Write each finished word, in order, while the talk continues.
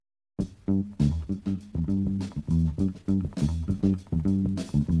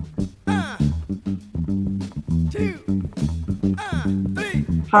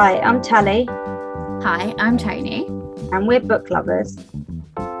Hi, I'm Tally, Hi, I'm Tony. and we're book lovers.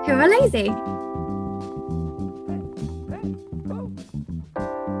 Who are lazy?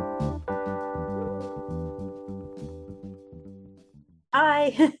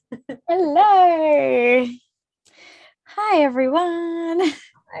 Hi. Hello. Hi, everyone.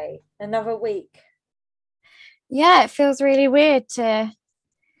 Hi. Another week. Yeah, it feels really weird to.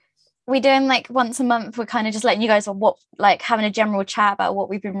 We're doing like once a month. We're kind of just letting you guys on what, like, having a general chat about what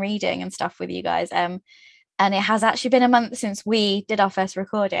we've been reading and stuff with you guys. And it has actually been a month since we did our first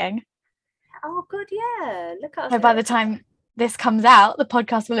recording. Oh, good, yeah. Look at us. So by the time this comes out, the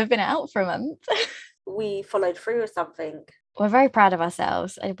podcast will have been out for a month. We followed through with something. We're very proud of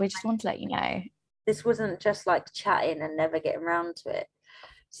ourselves. And we just want to let you know. This wasn't just like chatting and never getting around to it.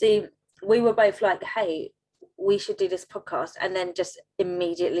 See, we were both like, hey, we should do this podcast, and then just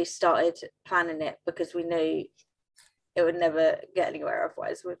immediately started planning it because we knew it would never get anywhere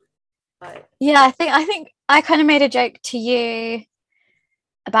otherwise. Yeah, I think I kind of made a joke to you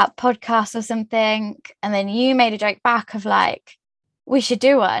about podcasts or something, and then you made a joke back of like, we should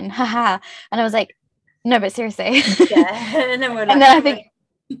do one, haha. And I was like, no, but seriously. Yeah. And then we're like, and then I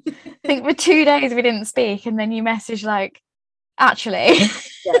think for 2 days we didn't speak, and then you messaged like, actually.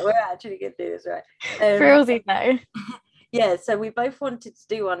 Yeah, we're actually gonna do this, right? For realsies though. Yeah, so we both wanted to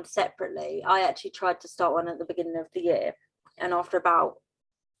do one separately. I actually tried to start one at the beginning of the year, and after about,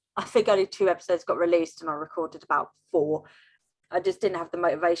 I think only 2 episodes got released and I recorded about 4. I just didn't have the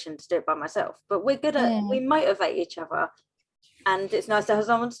motivation to do it by myself. But we're good at, we motivate each other, and it's nice to have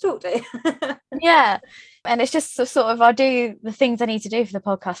someone to talk to. Yeah. And it's just sort of, I'll do the things I need to do for the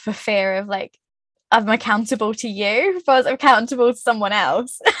podcast for fear of like, I'm accountable to you, if I was accountable to someone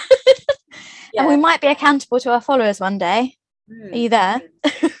else. Yeah. And we might be accountable to our followers one day. Are you there?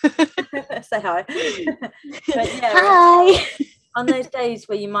 Say hi. But yeah, hi. On those days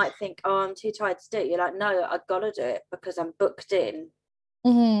where you might think, oh, I'm too tired to do it, you're like, no, I've got to do it because I'm booked in.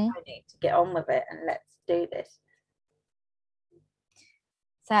 Mm-hmm. I need to get on with it and let's do this.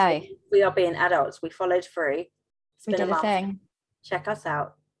 So we are being adults. We followed through. we did a thing. Check us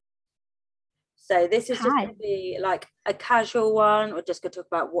out. So this is just going to be like a casual one. We're just going to talk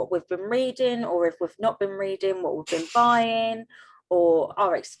about what we've been reading, or if we've not been reading, what we've been buying, or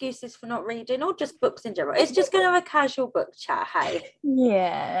our excuses for not reading, or just books in general. It's just going to have a casual book chat, hey?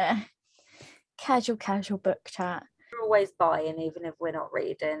 Yeah. Casual book chat. We're always buying, even if we're not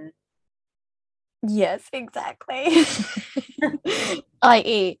reading. Yes, exactly.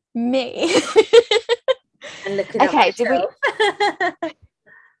 i.e. me. And looking okay, at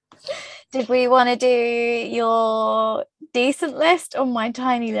did we want to do your decent list or my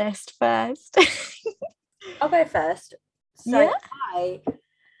tiny list first? I'll go first. So yeah. I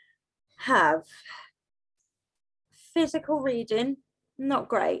have physical reading, not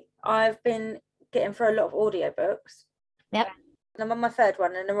great. I've been getting through a lot of audiobooks. Yep. And I'm on my 3rd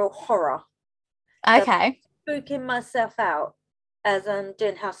one, and they're all horror. Okay. So I'm spooking myself out as I'm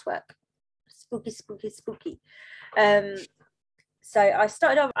doing housework. Spooky. So I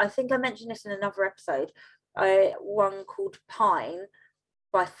started off, I think I mentioned this in another episode, one called Pine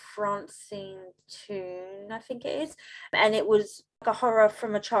by Francine Toon, I think it is. And it was like a horror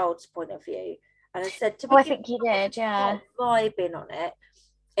from a child's point of view. And I said to me, I think you did, yeah. Vibing on it.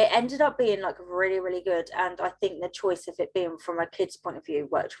 It ended up being like really, really good. And I think the choice of it being from a kid's point of view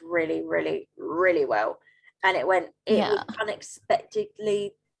worked really, really, really well. And it was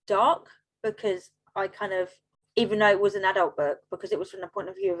unexpectedly dark, because I kind of, even though it was an adult book, because it was from the point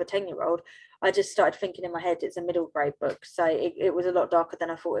of view of a 10-year-old, I just started thinking in my head it's a middle grade book. So it was a lot darker than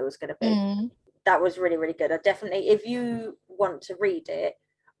I thought it was going to be. That was really, really good. I definitely, if you want to read it,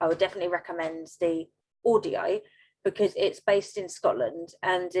 I would definitely recommend the audio, because it's based in Scotland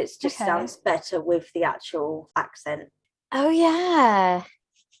and it just sounds better with the actual accent. Oh, yeah.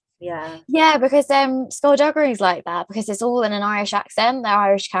 Yeah, because Skullduggery is like that, because it's all in an Irish accent. They're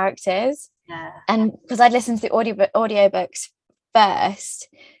Irish characters. Yeah. And because I listened to the audiobooks first,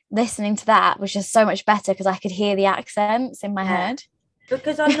 listening to that was just so much better because I could hear the accents in my head.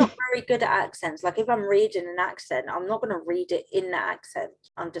 Because I'm not very good at accents. Like if I'm reading an accent, I'm not going to read it in that accent.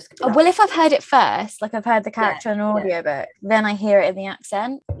 I'm just going to well, if I've heard it first, like I've heard the character in an audiobook, then I hear it in the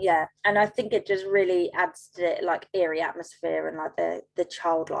accent. Yeah, and I think it just really adds to it, like eerie atmosphere and like the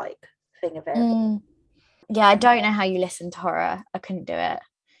childlike thing of it. Yeah, I don't know how you listen to horror. I couldn't do it.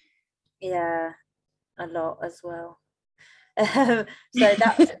 Yeah, a lot as well. So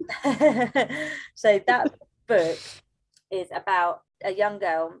that book is about a young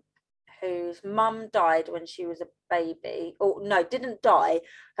girl whose mum died when she was a baby, or no, didn't die.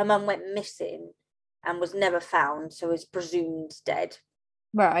 Her mum went missing and was never found, so is presumed dead.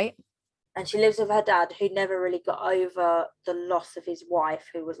 Right. And she lives with her dad, who never really got over the loss of his wife,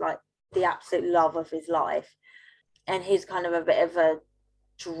 who was like the absolute love of his life. And he's kind of a bit of a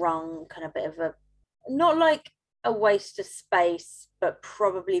drunk and a bit of a, not like a waste of space, but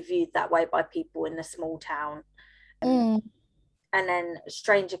probably viewed that way by people in the small town. Mm. And then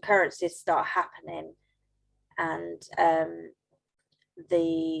strange occurrences start happening, and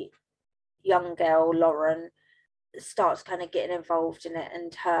the young girl Lauren starts kind of getting involved in it,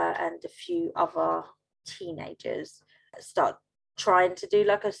 and her and a few other teenagers start trying to do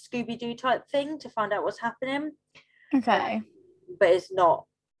like a Scooby-Doo type thing to find out what's happening. Okay. But it's not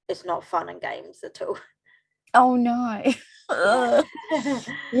fun and games at all. Oh no. Yeah.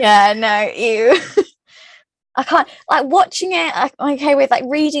 Yeah, no, ew. I can't, like, watching it, I'm okay with, like,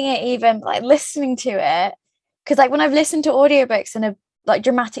 reading it, even like listening to it, because like when I've listened to audiobooks and a like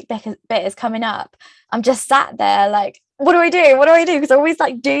dramatic bit is coming up, I'm just sat there like, what do I do, because I always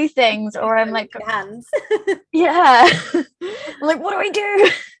like do things, or I'm like, hands. yeah. I'm like, what do I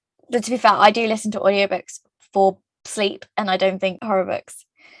do? But to be fair, I do listen to audiobooks for sleep, and I don't think horror books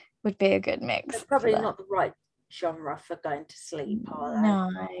would be a good mix. They're probably not the right genre for going to sleep, are they?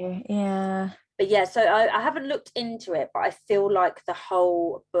 No, yeah. But yeah, so I haven't looked into it, but I feel like the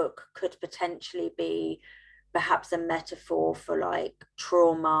whole book could potentially be perhaps a metaphor for like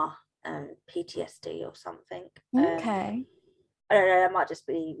trauma and PTSD or something. Okay. I don't know, that might just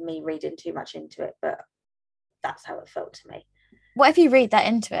be me reading too much into it, but that's how it felt to me. What if you read that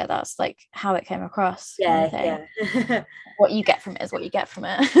into it? That's like how it came across. Yeah. What you get from it is what you get from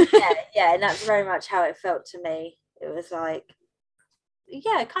it. yeah, and that's very much how it felt to me. It was like,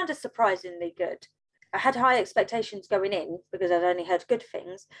 yeah, kind of surprisingly good. I had high expectations going in because I'd only heard good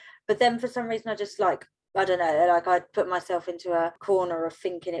things, but then for some reason I just like, I don't know, like I'd put myself into a corner of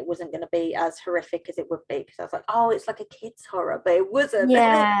thinking it wasn't going to be as horrific as it would be, because I was like, oh, it's like a kid's horror, but it wasn't.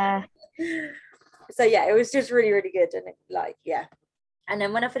 Yeah. So yeah, it was just really, really good. And it, like, yeah. And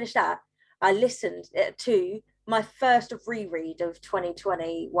then when I finished that, I listened to my first reread of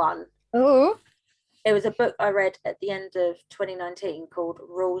 2021. Oh. It was a book I read at the end of 2019 called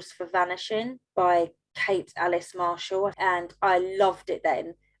Rules for Vanishing by Kate Alice Marshall, and I loved it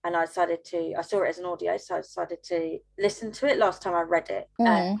then. And I saw it as an audio, so I decided to listen to it last time I read it.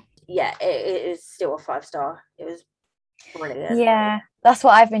 And yeah, it is still a 5-star. It was brilliant. Yeah, that's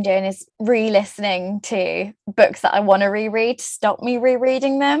what I've been doing, is re-listening to books that I want to reread to stop me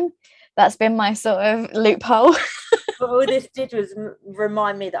rereading them. That's been my sort of loophole. But all this did was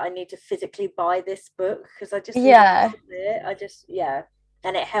remind me that I need to physically buy this book, because I just Yeah.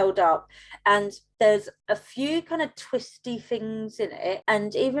 And it held up. And there's a few kind of twisty things in it,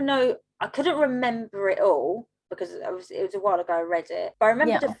 and even though I couldn't remember it all because it was a while ago I read it, but I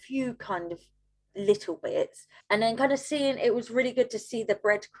remembered a few kind of little bits, and then kind of seeing, it was really good to see the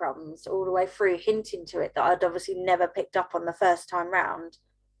breadcrumbs all the way through hinting to it that I'd obviously never picked up on the first time round.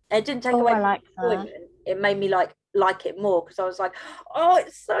 It didn't take away like enjoyment. It made me like it more, because I was like, oh,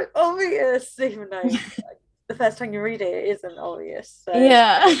 it's so obvious, even though like, the first time you read it, it isn't obvious. So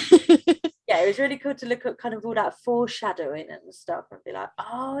yeah. yeah, it was really cool to look at kind of all that foreshadowing and stuff and be like,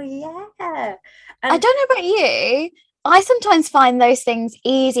 oh yeah. And I don't know about you, I sometimes find those things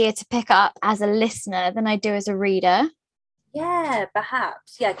easier to pick up as a listener than I do as a reader. Yeah,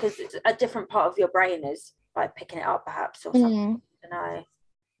 perhaps. Yeah, because a different part of your brain is like picking it up, perhaps, or something. I don't know.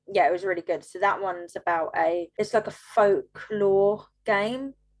 Yeah, it was really good. So that one's about it's like a folklore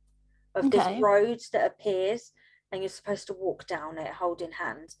game of this road that appears, and you're supposed to walk down it holding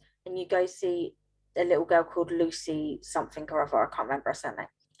hands, and you go see a little girl called Lucy something or other. I can't remember her surname.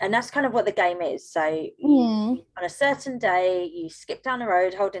 And that's kind of what the game is. So on a certain day, you skip down the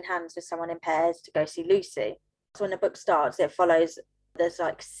road holding hands with someone in pairs to go see Lucy. So when the book starts, it follows, there's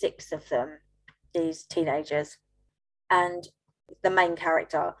like 6 of them, these teenagers, and the main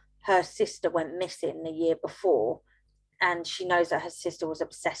character, her sister went missing the year before, and she knows that her sister was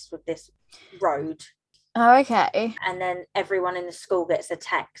obsessed with this road. Oh, okay. And then everyone in the school gets a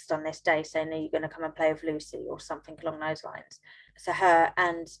text on this day saying, are you going to come and play with Lucy, or something along those lines. So her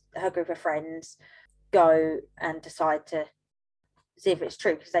and her group of friends go and decide to see if it's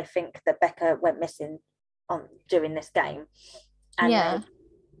true, because they think that Becca went missing on doing this game. And they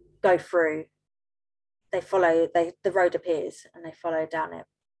go through, they follow, the road appears, and they follow down it,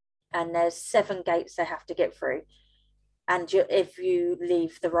 and there's 7 gates they have to get through, and if you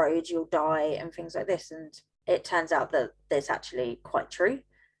leave the road you'll die and things like this. And it turns out that it's actually quite true.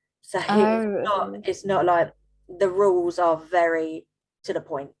 So it's not like, the rules are very to the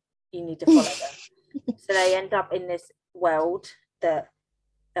point. you need to follow them. So they end up in this world that,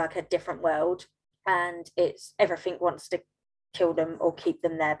 like a different world, and it's everything wants to kill them or keep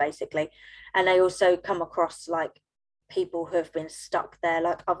them there basically. And they also come across like people who have been stuck there,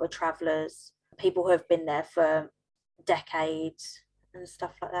 like other travelers, people who have been there for decades and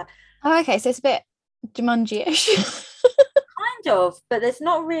stuff like that. Oh, okay, so it's a bit Jumanji-ish. Kind of, but there's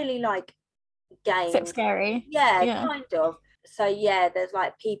not really like games. It's scary. Yeah, kind of. So yeah, there's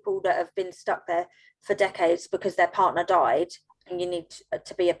like people that have been stuck there for decades because their partner died, and you need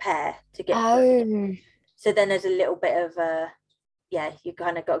to be a pair to get through. So then there's a little bit of you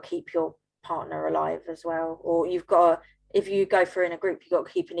kind of got to keep your partner alive as well, or you've got to, if you go through in a group, you've got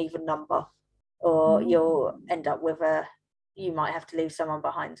to keep an even number, or you'll end up with you might have to leave someone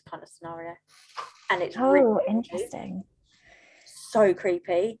behind kind of scenario. And it's really interesting, so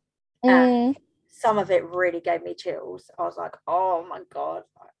creepy. And some of it really gave me chills. I was like, oh my god,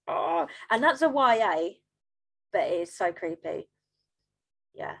 and that's a YA, but it is so creepy.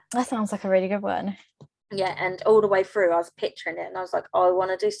 Yeah, that sounds like a really good one. Yeah, and all the way through I was picturing it and I was like, oh, I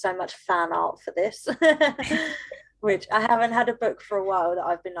want to do so much fan art for this. Which I haven't had a book for a while that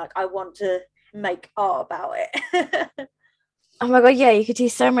I've been like, I want to make art about it. Oh my god, yeah, you could do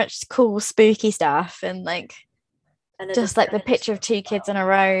so much cool spooky stuff, and like just like the picture of two kids on a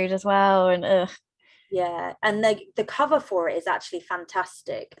road as well. And yeah, and the cover for it is actually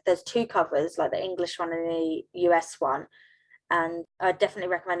fantastic. There's two covers, like the English one and the US one, and I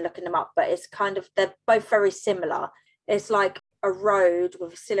definitely recommend looking them up. But it's kind of, they're both very similar. It's like a road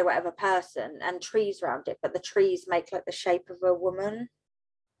with a silhouette of a person and trees around it, but the trees make like the shape of a woman.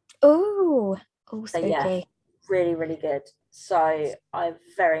 Oh, spooky. So yeah, really, really good. So I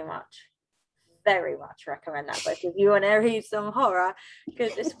very much recommend that book if you want to read some horror,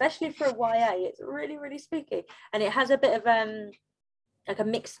 because especially for a YA, it's really, really spooky, and it has a bit of like a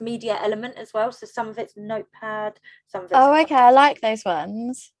mixed media element as well. So some of it's notepad, some of it's okay, I like those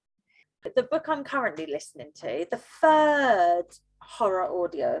ones. The book I'm currently listening to, the third horror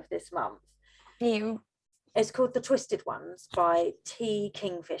audio of this month, it's called The Twisted Ones by T.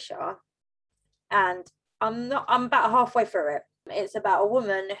 Kingfisher, and I'm about halfway through it. It's about a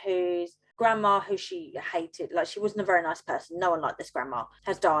woman whose grandma, who she hated, like she wasn't a very nice person, no one liked this grandma,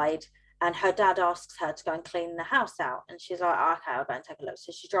 has died, and her dad asks her to go and clean the house out, and she's like, oh, okay, I'll go and take a look.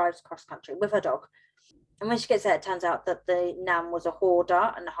 So she drives cross country with her dog, and when she gets there, it turns out that the nan was a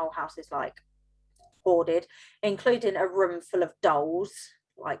hoarder, and the whole house is like hoarded, including a room full of dolls,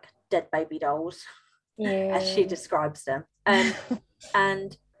 like dead baby dolls, as she describes them.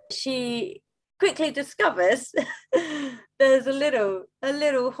 And she quickly discovers there's a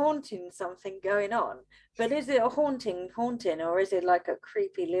little haunting something going on. But is it a haunting, or is it like a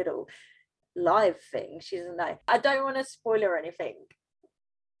creepy little live thing? She doesn't know. I don't want to spoil or anything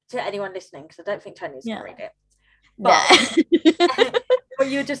to anyone listening, because I don't think Tony's gonna read it. But what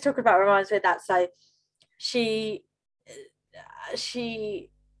you were just talking about reminds me of that. So she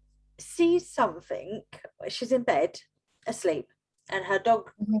sees something. She's in bed asleep, and her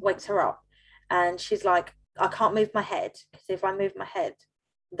dog wakes her up, and she's like, I can't move my head, because if I move my head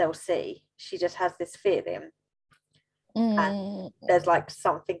they'll see. She just has this feeling. And there's like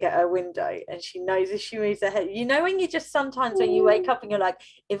something at her window, and she knows if she moves her head, you know, when you just sometimes when you wake up and you're like,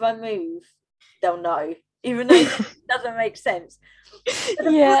 if I move they'll know, even though it doesn't make sense.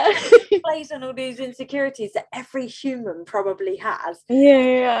 It plays on all these insecurities that every human probably has.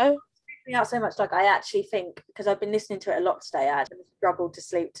 Me out so much. Like, I actually think, because I've been listening to it a lot today, I actually struggled to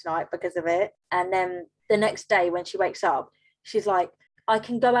sleep tonight because of it. And then the next day when she wakes up, she's like, I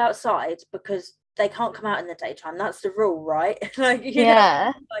can go outside because they can't come out in the daytime. That's the rule, right? Like, you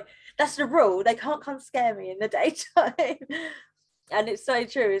know, like, that's the rule. They can't come scare me in the daytime. And it's so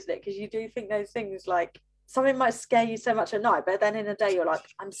true, isn't it? Because you do think those things, like, something might scare you so much at night, but then in the day you're like,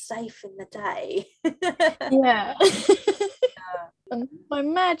 I'm safe in the day. My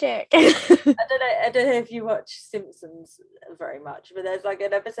magic. I don't know if you watch Simpsons very much, but there's like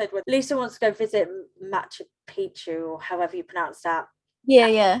an episode where Lisa wants to go visit Machu Picchu, or however you pronounce that.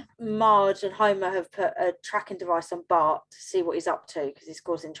 Marge and Homer have put a tracking device on Bart to see what he's up to, because he's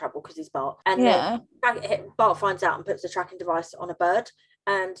causing trouble because he's Bart. And then Bart finds out and puts the tracking device on a bird,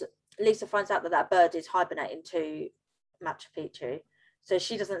 and Lisa finds out that bird is hibernating to Machu Picchu. So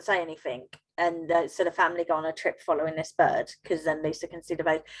she doesn't say anything, and so the family go on a trip following this bird, because then Lisa can see the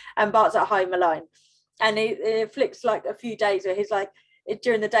baby, and Bart's at home alone, and it flicks like a few days where he's like,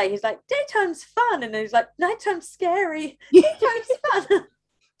 during the day he's like, daytime's fun, and then he's like, nighttime's scary, daytime's fun.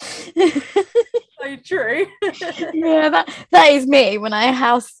 So true. that is me when I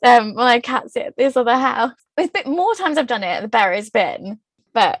cat sit at this other house. It's a bit more times I've done it, the better it's been,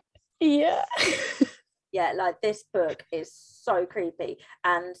 but Yeah. Yeah, like this book is so creepy.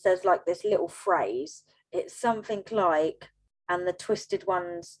 And there's like this little phrase. It's something like, and the twisted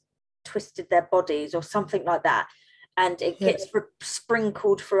ones twisted their bodies or something like that. And it gets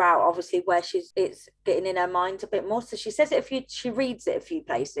sprinkled throughout, obviously, where it's getting in her mind a bit more. So she says it she reads it a few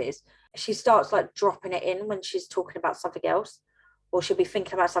places. She starts like dropping it in when she's talking about something else, or she'll be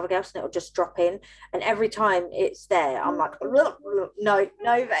thinking about something else and it'll just drop in. And every time it's there, I'm like, no, no,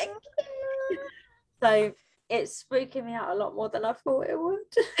 thank you. So it's spooking me out a lot more than I thought it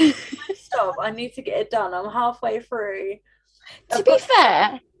would. Stop. I need to get it done. I'm halfway through. To be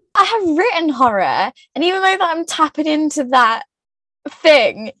fair, I have written horror, and even though that I'm tapping into that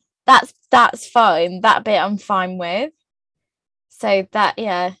thing, that's fine. That bit I'm fine with. So that,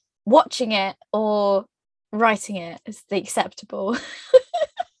 yeah, watching it or writing it is the acceptable.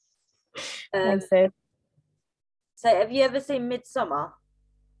 So have you ever seen Midsummer?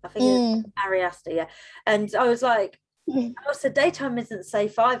 I think it's Ari Aster, yeah. And I was like, oh, so daytime isn't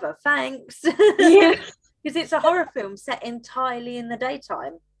safe either. Thanks. Yeah. Because it's a horror film set entirely in the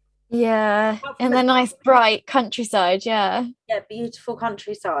daytime. Yeah. In the nice bright countryside, yeah. Yeah, beautiful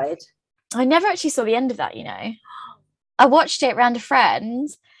countryside. I never actually saw the end of that, you know. I watched it around a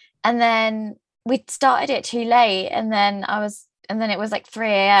friend's, and then we started it too late, and then it was like 3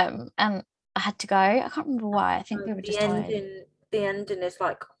 a.m. and I had to go. I can't remember why. I think we were just tired. The ending is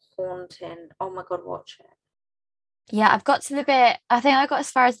like haunting. Oh my god, watch it. Yeah, I've got to the bit. I think I got as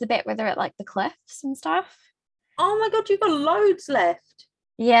far as the bit where they're at like the cliffs and stuff. Oh my god, you've got loads left.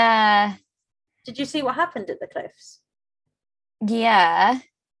 Yeah. Did you see what happened at the cliffs? Yeah.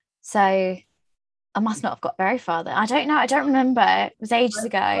 So I must not have got very far then. I don't know. I don't remember. It was ages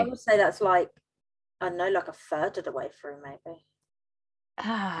ago. I would say that's like, I don't know, like a third of the way through, maybe.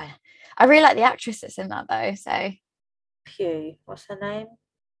 I really like the actress that's in that though. So Pugh, what's her name?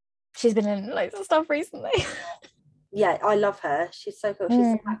 She's been in loads of stuff recently. Yeah, I love her. She's so cool. She's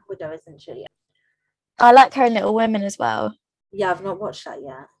a Black Widow, isn't she? I like her in Little Women as well. Yeah, I've not watched that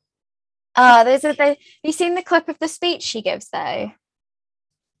yet. Have you seen the clip of the speech she gives though?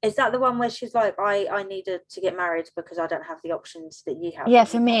 Is that the one where she's like, I needed to get married because I don't have the options that you have? Yeah,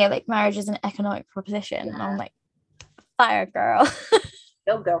 for me, like marriage is an economic proposition. Yeah. And I'm like, fire girl.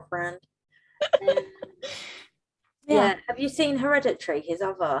 Your girlfriend. Yeah. Have you seen Hereditary, his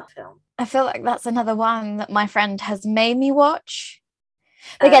other film? I feel like that's another one that my friend has made me watch.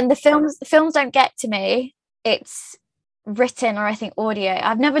 Again, the films don't get to me. It's written or I think audio.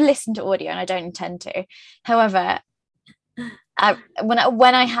 I've never listened to audio and I don't intend to. However,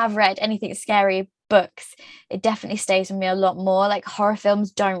 when I have read anything scary books, it definitely stays with me a lot more. Like horror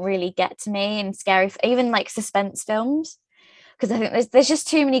films don't really get to me, and scary, even like suspense films, because I think there's just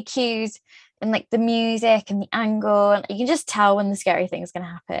too many cues and like the music and the angle, and you can just tell when the scary thing is going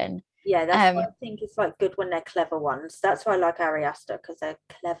to happen. Yeah, that's why I think it's like good when they're clever ones. That's why I like Ari Aster, because they're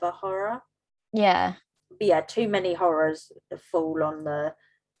clever horror. Yeah. But yeah, too many horrors fall on the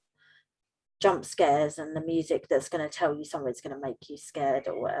jump scares and the music that's going to tell you something's going to make you scared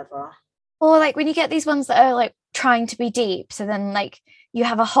or whatever. Or like when you get these ones that are like trying to be deep, so then like you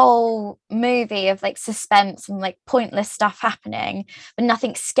have a whole movie of like suspense and like pointless stuff happening, but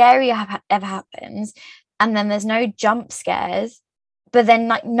nothing scary ever happens, and then there's no jump scares, but then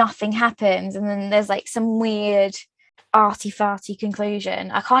like nothing happens, and then there's like some weird arty-farty conclusion.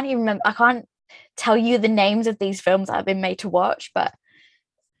 I can't even remember. I can't tell you the names of these films that I've been made to watch, but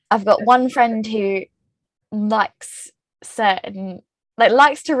I've got one friend who likes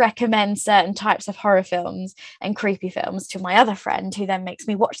to recommend certain types of horror films and creepy films to my other friend, who then makes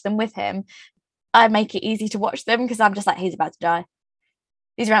me watch them with him. I make it easy to watch them because I'm just like, he's about to die.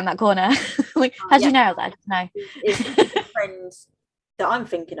 He's around that corner. Like, how do you know that? No. It's friends that I'm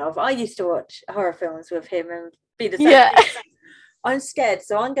thinking of. I used to watch horror films with him and be the same. Yeah. I'm scared,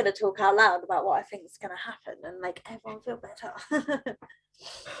 so I'm going to talk out loud about what I think is going to happen and make everyone feel better.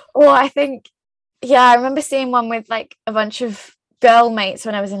 Or I think, yeah, I remember seeing one with like a bunch of girl mates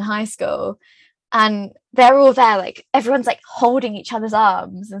when I was in high school, and they're all there, like everyone's like holding each other's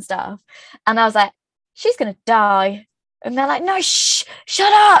arms and stuff, and I was like, she's gonna die, and they're like, no, shh,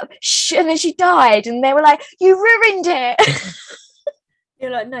 shut up, shh, and then she died, and they were like, you ruined it. You're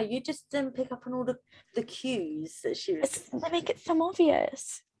like, no, you just didn't pick up on all the cues that she was. They make it so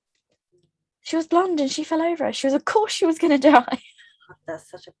obvious. She was blonde and she fell over. Of course she was gonna die. That's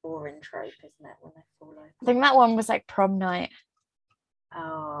such a boring trope, isn't it, when they fall over? I think that one was like Prom Night.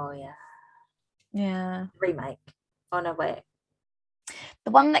 Oh yeah. Yeah. Remake. Oh no, wait.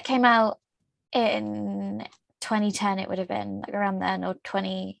 The one that came out in 2010, it would have been like around then, or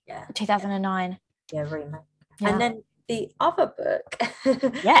 2009. Yeah, remake. Yeah. And then the other book.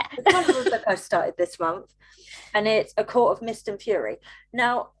 Yeah. There's one other book I started this month, and it's A Court of Mist and Fury.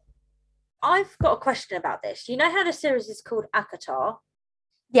 Now, I've got a question about this. You know how the series is called ACOTAR?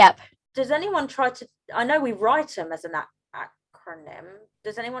 Yep. Does anyone try to, I know we write them as an acronym.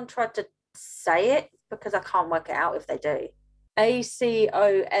 Does anyone try to say it? Because I can't work it out if they do.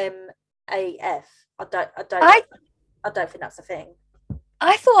 ACOMAF. I don't think that's a thing.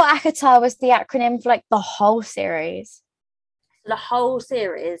 I thought ACOTAR was the acronym for like the whole series. The whole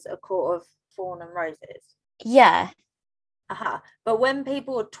series, A Court of Thorn and Roses. Yeah. But when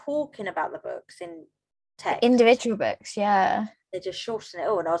people are talking about the books in text, individual books, yeah, they're just shorten it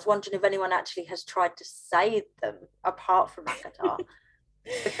all. And I was wondering if anyone actually has tried to say them apart from ACOTAR.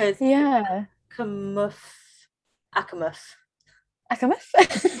 Because yeah, Akamuth.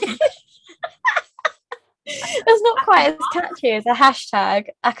 It's not quite as catchy as a hashtag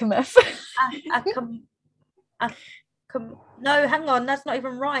Akamuth. No, hang on, that's not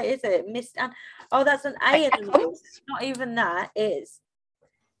even right, is it? Missed. Oh, that's an A in the middle. It's not even that. It's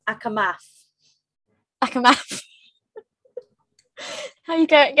Akamath. How you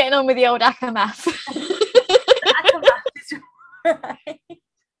getting on with the old Akamath? Akamath is right.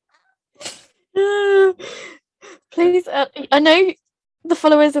 Please, I know the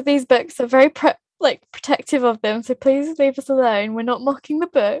followers of these books are very protective of them, so please leave us alone. We're not mocking the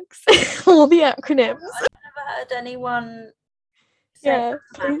books or the acronyms. I've never heard anyone say yeah,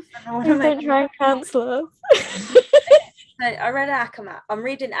 please don't try and cancel us. So I read Akamath. I'm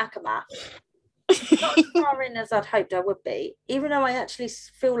reading Akamath. Not as far in as I'd hoped I would be, even though I actually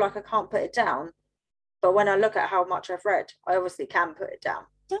feel like I can't put it down. But when I look at how much I've read, I obviously can put it down.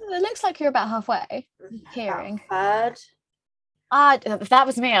 It looks like you're about halfway. Hearing. About if that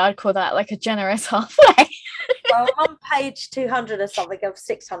was me, I'd call that like a generous halfway. Well, I'm on page 200 or something of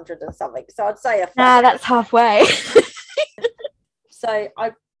 600 or something, so I'd say a third. That's halfway. So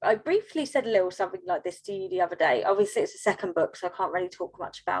I briefly said a little something like this to you the other day. Obviously, it's a second book, so I can't really talk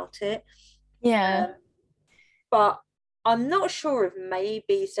much about it. Yeah. But I'm not sure if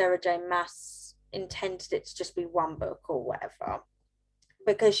maybe Sarah J. Maas intended it to just be one book or whatever,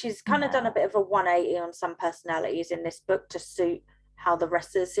 because she's kind of done a bit of a 180 on some personalities in this book to suit how the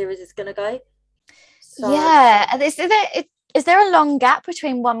rest of the series is going to go. So, yeah. Is there a long gap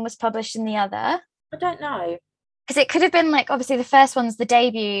between one was published and the other? I don't know. Because it could have been like, obviously the first one's the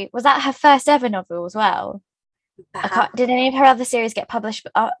debut. Was that her first ever novel as well? Did any of her other series get published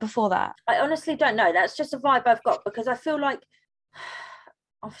before that? I honestly don't know. That's just a vibe I've got, because I feel like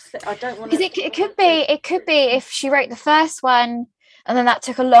obviously I don't want to. Because it could be if she wrote the first one and then that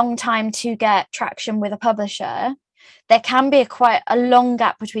took a long time to get traction with a publisher. There can be quite a long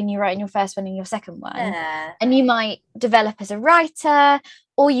gap between you writing your first one and your second one. Yeah. And you might develop as a writer,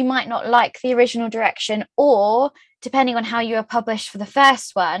 or you might not like the original direction, or depending on how you were published for the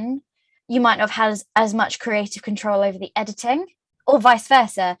first one, you might not have had as much creative control over the editing, or vice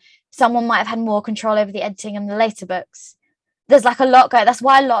versa. Someone might have had more control over the editing in the later books. There's like a lot going. That's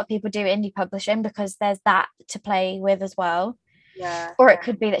why a lot of people do indie publishing, because there's that to play with as well. Yeah. Or it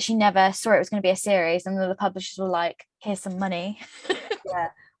could be that she never saw it was going to be a series, and then the publishers were like, here's some money. Yeah.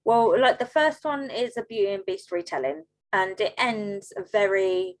 Well, like the first one is a Beauty and Beast retelling, and it ends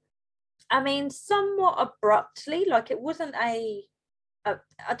very, I mean, somewhat abruptly. Like it wasn't I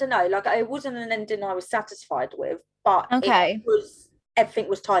don't know, like it wasn't an ending I was satisfied with, but everything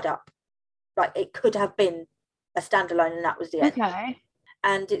was tied up. Like it could have been a standalone, and that was the end. Okay.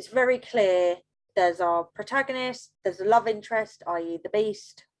 And it's very clear there's our protagonist, there's a love interest, i.e. the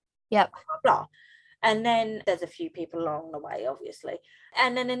Beast. Yep. Blah, blah, blah. And then there's a few people along the way, obviously.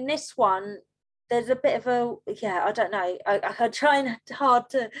 And then in this one, there's a bit of I don't know. I'm trying hard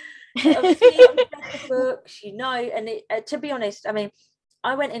to obviously the books, and to be honest, I mean,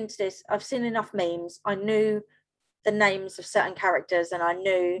 I went into this, I've seen enough memes. I knew the names of certain characters, and I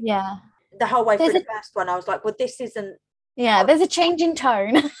knew the whole way through the first one, I was like, well, this isn't. Yeah, there's a change in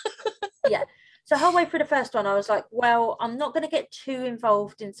tone. Yeah. So the whole way through the first one, I was like, well, I'm not going to get too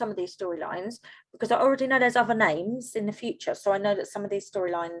involved in some of these storylines, because I already know there's other names in the future. So I know that some of these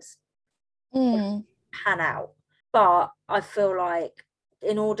storylines pan out. But I feel like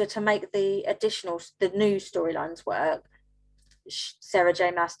in order to make the new storylines work, Sarah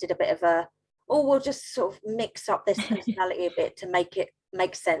J. Maas did a bit of we'll just sort of mix up this personality a bit to make it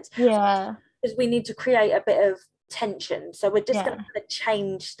make sense. Yeah. Because we need to create a bit of tension, so we're just going to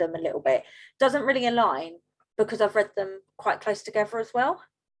change them a little bit. Doesn't really align, because I've read them quite close together as well.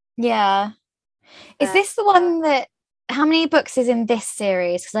 Yeah. Is this the one that, how many books is in this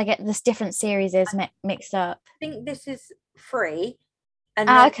series? Because I get this different series is mixed up. I think this is 3. And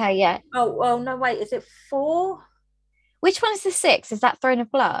okay, yeah. Oh, well, no, wait, is it 4? Which one is the 6? Is that Throne of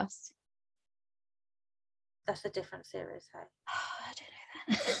Glass? That's a different series, hey? I don't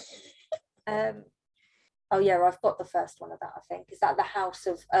know that. Oh yeah, I've got the first one of that, I think. Is that the House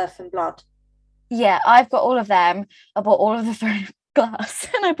of Earth and Blood? Yeah, I've got all of them. I bought all of the Throne of Glass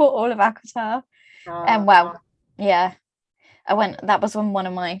and I bought all of ACOTAR. And well, yeah. That was on one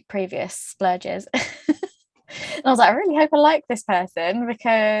of my previous splurges. And I was like, I really hope I like this person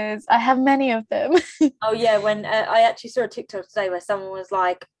because I have many of them. Oh yeah, when I actually saw a TikTok today where someone was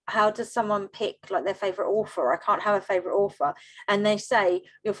like, how does someone pick like their favorite author? I can't have a favorite author. And they say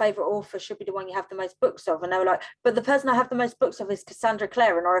your favorite author should be the one you have the most books of. And they were like, but the person I have the most books of is Cassandra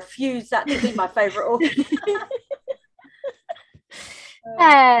Clare, and I refuse that to be my favorite author.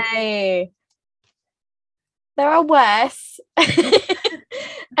 Hey, there are worse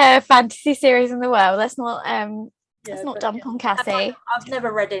fantasy series in the world. Let's not dump on Cassie. I've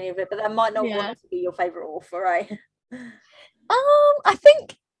never read any of it, but that might not want to be your favorite author, right? I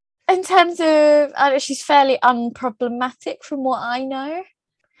think in terms of she's fairly unproblematic from what I know.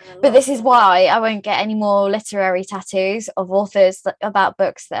 But this is why I won't get any more literary tattoos of authors about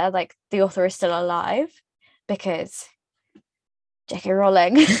books that are like the author is still alive, because J.K.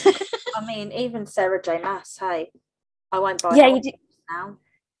 Rowling. I mean, even Sarah J. Maas, hey, I won't buy them now.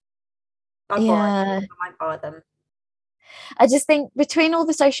 I might buy them. I just think between all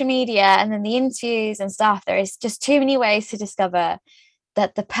the social media and then the interviews and stuff, there is just too many ways to discover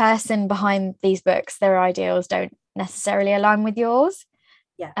that the person behind these books, their ideals don't necessarily align with yours.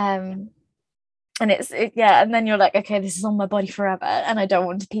 Yeah. And and then you're like, okay, this is on my body forever, and I don't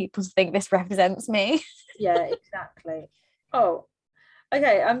want people to think this represents me. Yeah, exactly. Oh,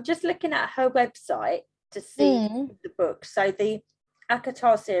 okay. I'm just looking at her website to see the book. So the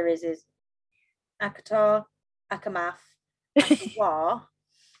ACOTAR series is ACOTAR, ACOMAF, ACOWA,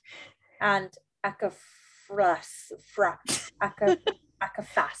 and ACOFAS.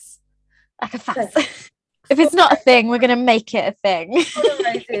 If it's not a thing, we're going to make it a thing.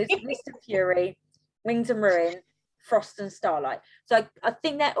 Roses, Mist and Fury, Wings and Ruin, Frost and Starlight. So I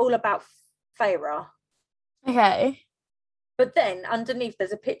think they're all about Feyre. Okay. But then underneath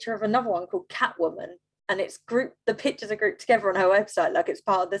there's a picture of another one called Catwoman, and the pictures are grouped together on her website like it's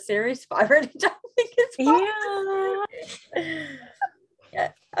part of the series, but I really don't think it's part of the series.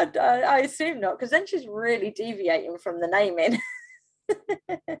 Yeah, I assume not, because then she's really deviating from the naming.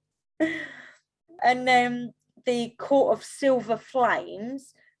 And then the Court of Silver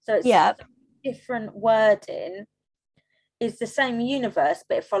Flames, so it's different wording, is the same universe,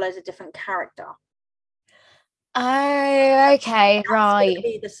 but it follows a different character. Oh, okay, right. It's going to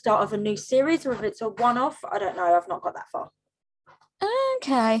be the start of a new series, or if it's a one-off, I don't know. I've not got that far.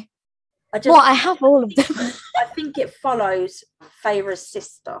 Okay. I have all of them. I think it follows Feyre's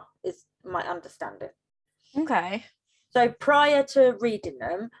sister, is my understanding. Okay. So prior to reading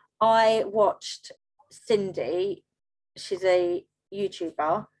them, I watched Cindy. She's a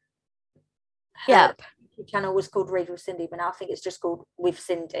YouTuber. Her YouTube channel was called Read with Cindy, but now I think it's just called With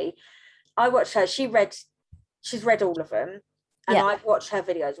Cindy. I watched her. She's read all of them, and I've watched her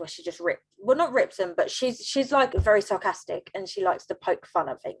videos where she just not rips them, but she's like very sarcastic and she likes to poke fun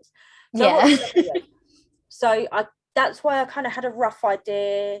at things. So that's why I kind of had a rough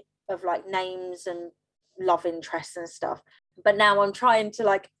idea of like names and love interests and stuff. But now I'm trying to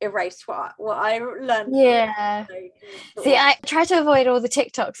like erase what I learned. Yeah. See, I try to avoid all the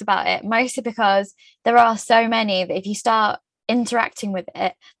TikToks about it, mostly because there are so many that if you start interacting with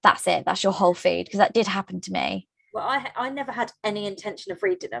it, that's your whole feed, because that did happen to me. Well, I never had any intention of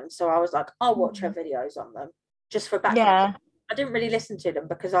reading them, so I was like, I'll watch her videos on them just for background. I didn't really listen to them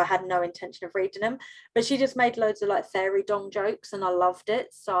because I had no intention of reading them, but she just made loads of like fairy dong jokes and I loved it.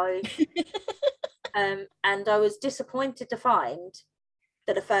 So and I was disappointed to find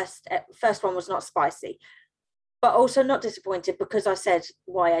that the first one was not spicy, but also not disappointed because I said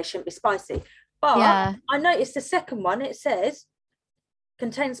YA shouldn't be spicy. But I noticed the second one, it says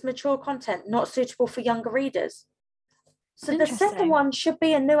contains mature content not suitable for younger readers. So the second one should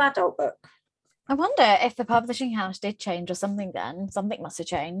be a new adult book. I wonder if the publishing house did change or something then. Something must have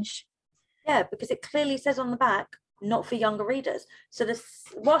changed. Yeah, because it clearly says on the back, not for younger readers. So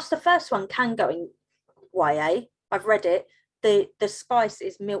whilst the first one can go in YA, I've read it, the spice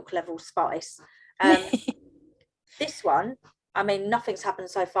is milk level spice. This one, I mean, nothing's happened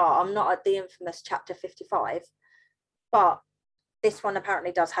so far. I'm not at the infamous chapter 55, but this one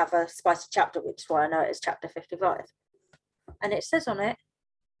apparently does have a spicy chapter, which is why I know it is chapter 55. And it says on it,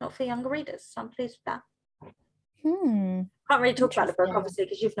 not for younger readers. So I'm pleased with that. Can't really talk about the book, obviously,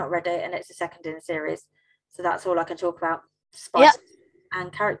 because you've not read it and it's the second in the series. So that's all I can talk about. Spice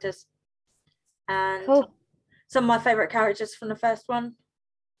and characters. And Some of my favourite characters from the first one,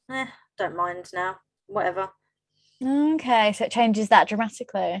 don't mind now. Whatever. Okay, so it changes that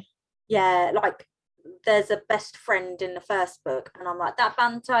dramatically. Yeah, like there's a best friend in the first book, and I'm like, that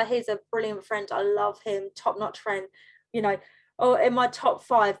banter, he's a brilliant friend. I love him, top-notch friend. You know, or in my top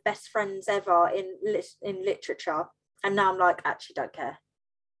 5 best friends ever in literature. And now I'm like, actually don't care.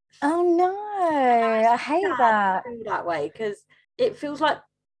 Oh no, I hate that. I feel that way because it feels like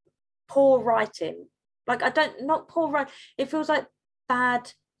poor writing. Like not poor writing. It feels like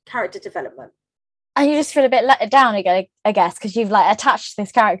bad character development. And you just feel a bit let down again, I guess, because you've like attached to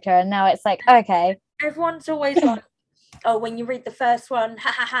this character, and now it's like, okay. Everyone's always like, oh, when you read the first one,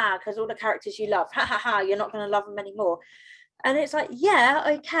 ha ha ha, because all the characters you love, ha ha ha, you're not going to love them anymore. And it's like, yeah,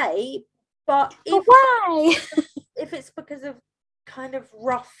 okay, but why? If it's because of kind of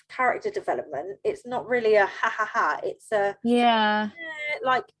rough character development, it's not really a ha ha ha. It's a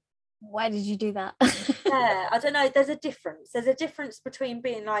like, why did you do that? Yeah, I don't know. There's a difference. There's a difference between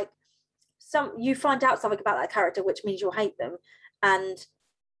being like you find out something about that character, which means you'll hate them, and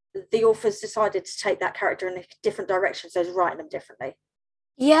the author's decided to take that character in a different direction, so it's writing them differently.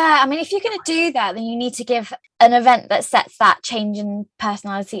 Yeah, I mean, if you're going to do that, then you need to give an event that sets that change in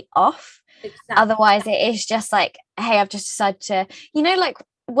personality off. Exactly. Otherwise, it is just like, hey, I've just decided to, like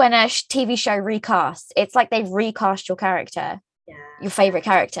when a TV show recasts, it's like they've recast your character, your favorite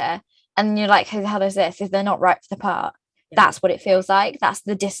character, and you're like, who the hell is this? If they're not right for the part, that's what it feels like. That's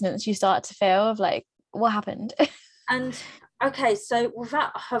the dissonance you start to feel of like, what happened? And okay, so with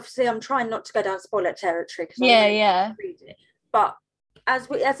that, obviously, I'm trying not to go down spoiler territory because yeah. Read it. But as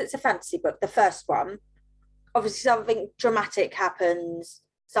it's a fantasy book, the first one, obviously something dramatic happens,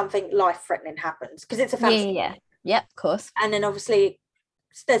 something life-threatening happens because it's a fantasy. Yeah, of course. And then obviously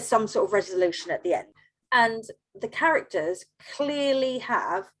there's some sort of resolution at the end, and the characters clearly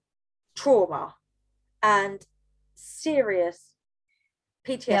have trauma and serious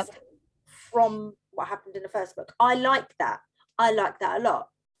PTSD from what happened in the first book. I like that a lot.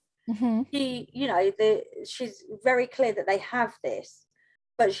 Mm-hmm. She's very clear that they have this,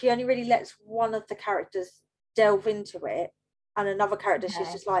 but she only really lets one of the characters delve into it, and another character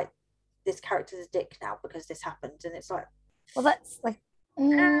she's just like, this character's a dick now because this happened, and it's like, well, that's like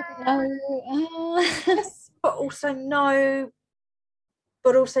no. Yes, but also no,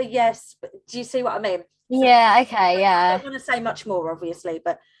 but also yes. But do you see what I mean? Yeah, okay, yeah. I don't want to say much more, obviously,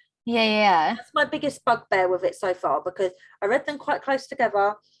 but yeah. That's my biggest bugbear with it so far, because I read them quite close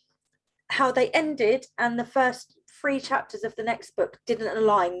together. How they ended and the first 3 chapters of the next book didn't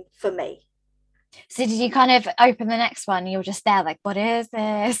align for me. So did you kind of open the next one? You were just there like, what is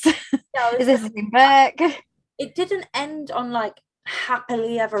this? Is this a new book? It didn't end on like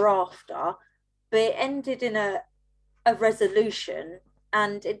happily ever after, but it ended in a resolution,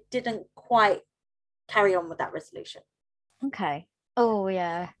 and it didn't quite carry on with that resolution. Okay. Oh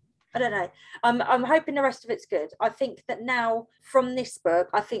yeah. I don't know. I'm hoping the rest of it's good. I think that now from this book,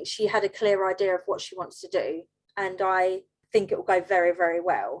 I think she had a clear idea of what she wants to do, and I think it will go very, very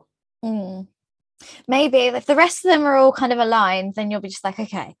well. Maybe if the rest of them are all kind of aligned, then you'll be just like,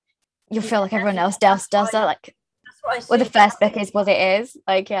 okay, you'll feel like everyone else does that. Like, well, the first book is what it is.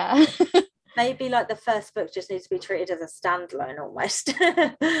 Like, yeah. Maybe like the first book just needs to be treated as a standalone almost.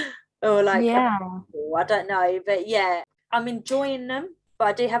 Or like, I don't know, but yeah, I'm enjoying them, but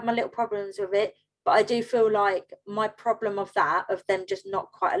I do have my little problems with it. But I do feel like my problem of them just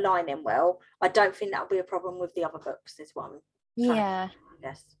not quite aligning well, I don't think that'll be a problem with the other books. This one, I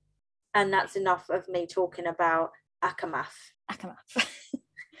guess. And that's enough of me talking about ACOMAF.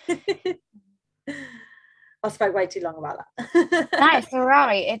 I spoke way too long about that. Nice, all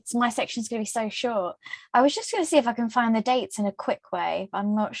right. My section's going to be so short. I was just going to see if I can find the dates in a quick way, but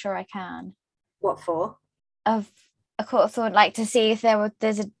I'm not sure I can. What for? Of a Court of Thorn, like to see if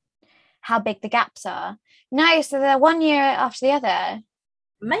how big the gaps are. No, so they're 1 year after the other.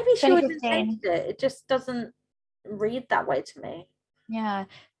 Maybe she would have changed it. It just doesn't read that way to me. Yeah,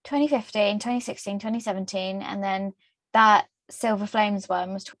 2015, 2016, 2017, and then that Silver Flames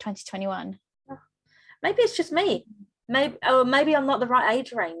one was 2021. Maybe it's just me. Maybe I'm not the right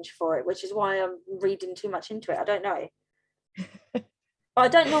age range for it, which is why I'm reading too much into it. I don't know. But I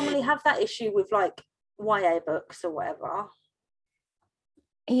don't normally have that issue with like YA books or whatever.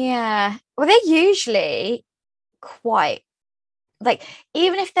 Yeah. Well, they're usually quite like,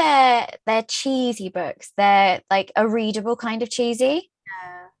 even if they're cheesy books, they're like a readable kind of cheesy.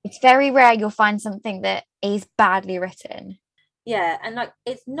 Yeah. It's very rare you'll find something that is badly written. Yeah, and like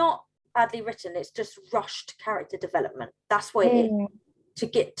it's not badly written, it's just rushed character development. That's what it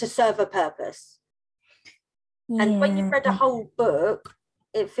is, to serve a purpose. And when you've read a whole book,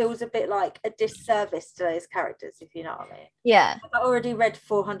 it feels a bit like a disservice to those characters, if you know what I mean. Yeah. I already read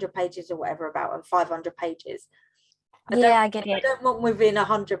 400 pages or whatever about them, 500 pages. I get it. I don't want within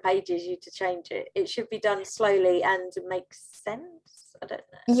 100 pages you to change it. It should be done slowly and make sense. I don't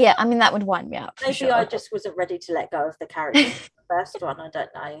know. Yeah, I mean, that would wind me up. Maybe sure. I just wasn't ready to let go of the character. The first one, I don't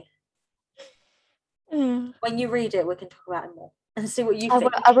know. When you read it, we can talk about it more and see what you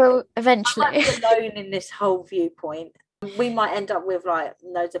think. I will eventually. I'm not alone in this whole viewpoint. We might end up with like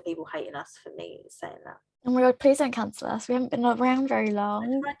loads of people hating us for me saying that. Oh my god, please don't cancel us. We haven't been around very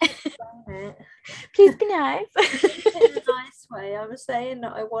long. Please be nice. In a nice way. I was saying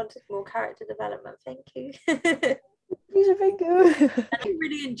that I wanted more character development. Thank you. Thank you. I'm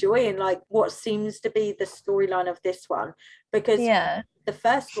really enjoying like what seems to be the storyline of this one, because the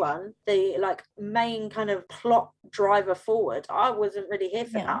first one, the like main kind of plot driver forward, I wasn't really here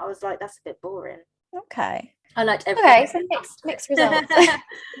for that. I was like, that's a bit boring. Okay. I liked everything. Okay, so mixed results.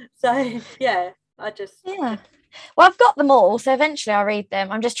 So yeah, well, I've got them all, so eventually I'll read them.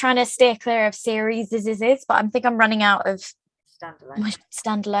 I'm just trying to steer clear of series, but I think I'm running out of my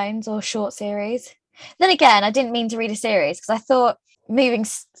standalones or short series. Then again, I didn't mean to read a series because I thought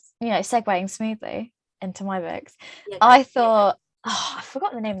segueing smoothly into my books. I thought, I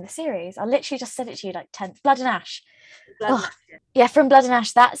forgot the name of the series. I literally just said it to you like 10. Blood and Ash. Yeah, from Blood and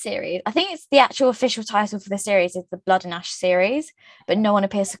Ash, that series. I think it's the actual official title for the series is the Blood and Ash series, but no one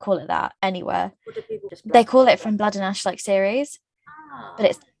appears to call it that anywhere. They call it From Blood and Ash like series, but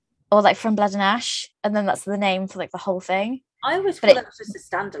it's or like From Blood and Ash, and then that's the name for like the whole thing. I always thought it was just a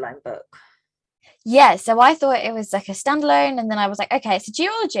standalone book. Yeah, so I thought it was like a standalone, and then I was like, okay, it's a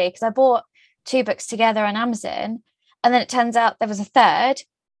duology because I bought 2 books together on Amazon, and then it turns out there was a third,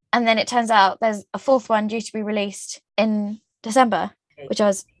 and then it turns out there's a 4th one due to be released in December, which I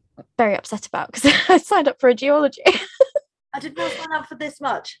was very upset about because I signed up for a duology. I did not sign up for this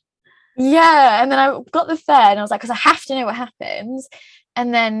much. Yeah, and then I got the 3rd, and I was like, because I have to know what happens,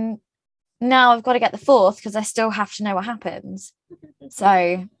 and then now I've got to get the 4th because I still have to know what happens.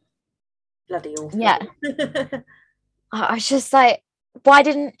 So bloody awful. Yeah. I was just like, why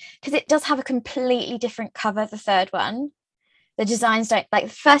didn't, because it does have a completely different cover, the 3rd one. The designs don't, like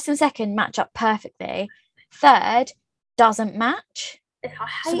the 1st and 2nd match up perfectly. 3rd doesn't match.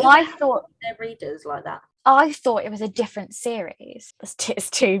 I thought their readers like that. I thought it was a different series.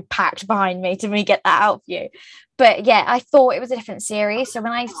 It's too packed behind me to me get that out for you. But yeah, I thought it was a different series. So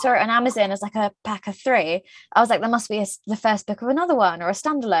when I saw it on Amazon as like a pack of 3, I was like, there must be the first book of another one or a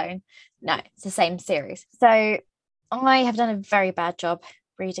standalone. No, it's the same series. So I have done a very bad job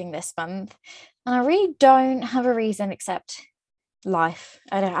reading this month. And I really don't have a reason except life.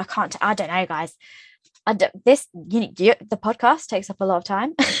 I don't know, guys. The podcast takes up a lot of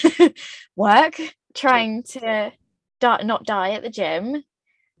time. Work, trying to not die at the gym,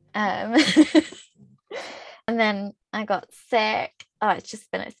 and then I got sick. It's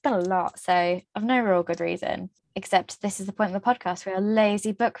been a lot, so I've no real good reason except this is the point of the podcast. We are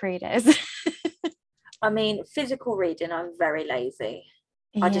lazy book readers. I mean, physical reading, I'm very lazy.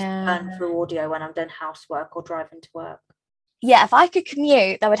 I just turn through audio when I'm doing housework or driving to work. Yeah, if I could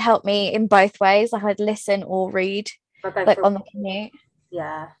commute, that would help me in both ways. Like I'd listen or read on the commute.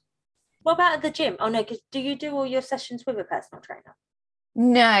 Yeah. What about at the gym? Oh no, because do you do all your sessions with a personal trainer?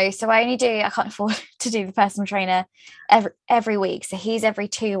 No, so I can't afford to do the personal trainer every week. So he's every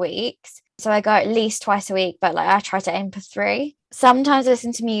 2 weeks. So I go at least twice a week, but like I try to aim for 3. Sometimes I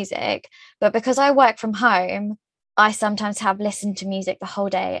listen to music, but because I work from home, I sometimes have listened to music the whole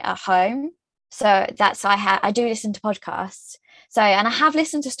day at home. So that's I do listen to podcasts. So, and I have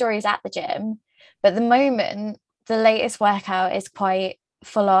listened to stories at the gym, but at the moment, the latest workout is quite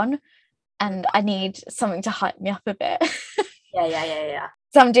full on and I need something to hype me up a bit. Yeah.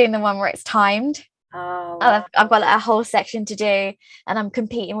 So I'm doing the one where it's timed. Oh, wow. I've got like a whole section to do and I'm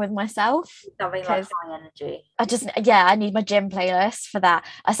competing with myself. Something like high energy. I need my gym playlist for that.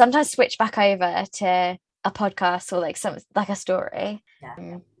 I sometimes switch back over to a podcast or like a story.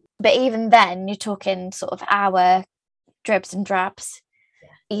 Yeah. But even then, you're talking sort of hour dribs and drabs,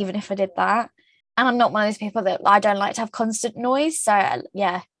 even if I did that. And I'm not one of those people that I don't like to have constant noise. So,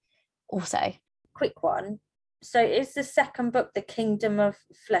 yeah, also. Quick one. So is the second book The Kingdom of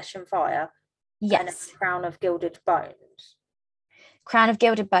Flesh and Fire? Yes. And Crown of Gilded Bones? Crown of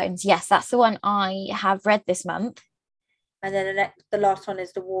Gilded Bones. Yes, that's the one I have read this month. And then the last one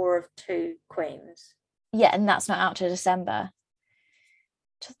is The War of Two Queens. Yeah, and that's not out till December.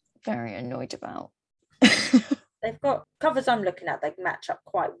 Just very annoyed about. They've got covers I'm looking at, they match up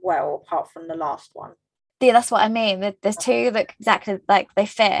quite well apart from the last one. Yeah, that's what I mean. There's 2 that exactly like they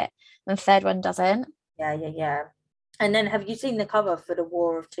fit and the 3rd one doesn't. Yeah. And then have you seen the cover for the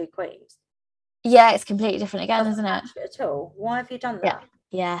War of Two Queens? Yeah, it's completely different again, isn't it? At all. Why have you done that?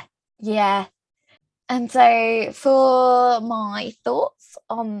 Yeah. And so for my thoughts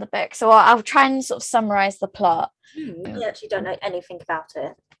on the book, so I'll try and sort of summarize the plot. I actually don't know anything about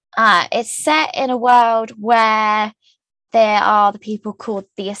it. It's set in a world where there are the people called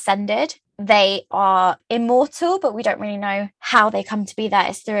the Ascended. They are immortal, but we don't really know how they come to be that.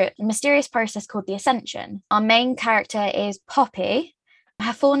 It's through a mysterious process called the Ascension. Our main character is Poppy.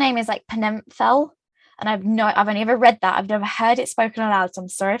 Her full name is like Penenthel, and I've only ever read that. I've never heard it spoken aloud, so I'm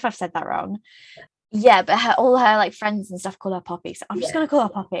sorry if I've said that wrong. Yeah, but all her like friends and stuff call her Poppy, so I'm just gonna call her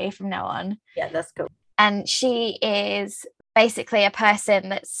Poppy from now on. Yeah, that's cool. And she is basically a person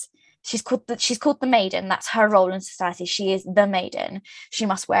that's she's called the maiden. That's her role in society. She is the maiden. She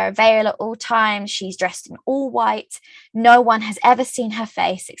must wear a veil at all times. She's dressed in all white. No one has ever seen her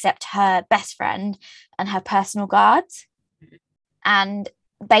face except her best friend and her personal guards. And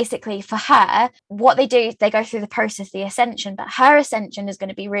basically for her, what they do, they go through the process, the ascension, but her ascension is going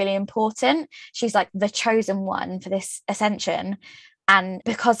to be really important. She's like the chosen one for this ascension. And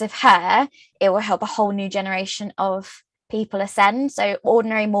because of her, it will help a whole new generation of people ascend. So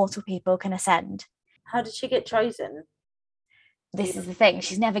ordinary mortal people can ascend. How did she get chosen? This is the thing.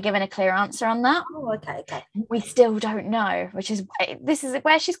 She's never given a clear answer on that. Oh, okay. We still don't know, this is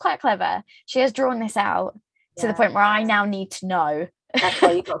where she's quite clever. She has drawn this out to the point where I now need to know. That's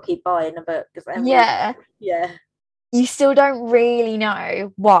why you've got to keep buying the book. Yeah. You still don't really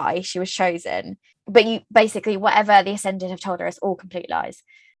know why she was chosen, but you basically, whatever the Ascended have told her is all complete lies.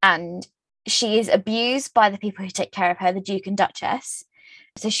 And she is abused by the people who take care of her, the Duke and Duchess.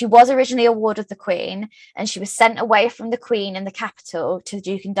 So she was originally a ward of the Queen, and she was sent away from the Queen in the capital to the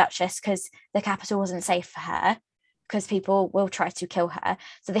Duke and Duchess because the capital wasn't safe for her, because people will try to kill her.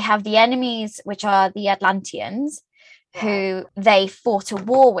 So they have the enemies, which are the Atlanteans, who they fought a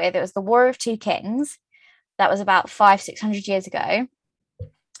war with. It was the War of Two Kings. That was about 500-600 years ago.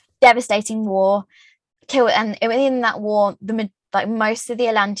 Devastating war. And in that war, most of the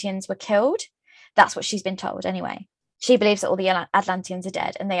Atlanteans were killed. That's what she's been told anyway. She believes that all the Atlanteans are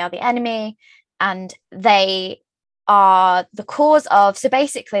dead and they are the enemy, and they are the cause of. So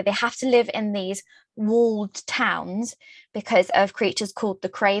basically, they have to live in these walled towns because of creatures called the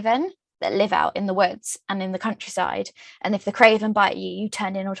Craven that live out in the woods and in the countryside. And if the Craven bite you, you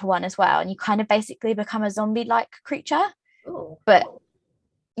turn into one as well, and you kind of basically become a zombie-like creature. Ooh. But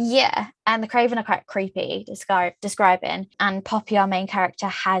yeah, and the Craven are quite creepy, describing. And Poppy, our main character,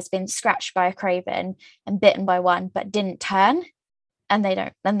 has been scratched by a Craven and bitten by one, but didn't turn. And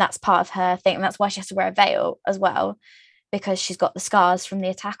that's part of her thing. And that's why she has to wear a veil as well, because she's got the scars from the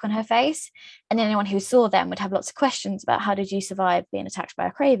attack on her face. And anyone who saw them would have lots of questions about how did you survive being attacked by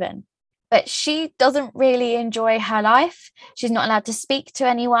a Craven. But she doesn't really enjoy her life. She's not allowed to speak to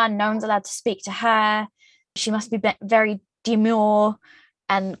anyone. No one's allowed to speak to her. She must be very demure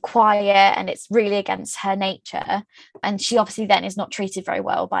and quiet, and it's really against her nature. And she obviously then is not treated very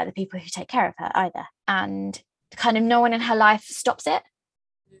well by the people who take care of her either. And kind of no one in her life stops it.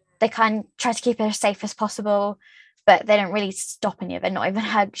 They kind of try to keep her as safe as possible, but they don't really stop any of it. Not even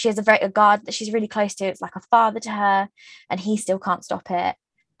her. She has a guard that she's really close to. It's like a father to her, and he still can't stop it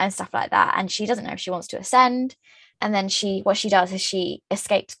and stuff like that. And she doesn't know if she wants to ascend. And then what she does is she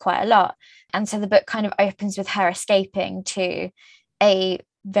escapes quite a lot. And so the book kind of opens with her escaping to a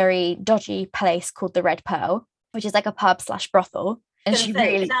very dodgy place called the Red Pearl, which is like a pub/brothel. And she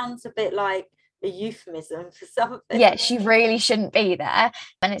really sounds a bit like a euphemism for something. Yeah, she really shouldn't be there.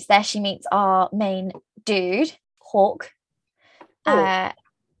 And it's there she meets our main dude, Hawk.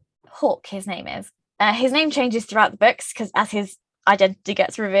 Hawk, his name is. His name changes throughout the books because as his identity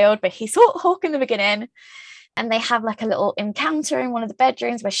gets revealed, but he's Hawk in the beginning. And they have like a little encounter in one of the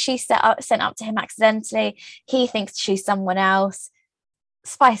bedrooms where she's sent up to him accidentally. He thinks she's someone else.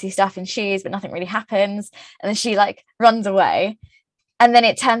 Spicy stuff ensues, but nothing really happens. And then she like runs away. And then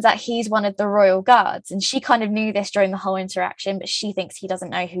it turns out he's one of the royal guards. And she kind of knew this during the whole interaction, but she thinks he doesn't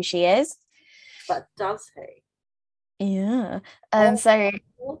know who she is. But does he? Yeah. And so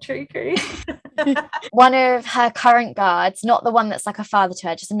tricky. One of her current guards, not the one that's like a father to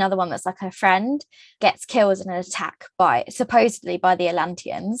her, just another one that's like her friend, gets killed in an attack supposedly by the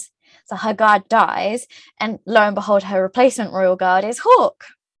Atlanteans. So her guard dies, and lo and behold, her replacement royal guard is Hawk.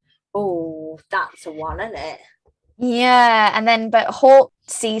 Oh, that's a one, isn't it? Yeah, but Hawk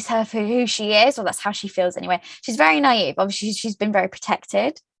sees her for who she is, or that's how she feels anyway. She's very naive. Obviously, she's been very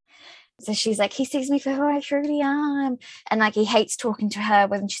protected. So she's like, he sees me for who I truly am. And like, he hates talking to her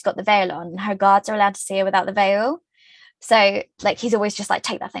when she's got the veil on, and her guards are allowed to see her without the veil. So like, he's always just like,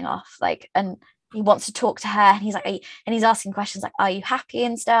 take that thing off. Like, and he wants to talk to her, and he's like, and he's asking questions like, are you happy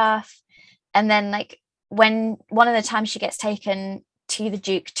and stuff. And then like when one of the times she gets taken to the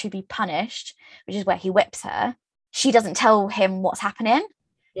Duke to be punished, which is where he whips her, she doesn't tell him what's happening.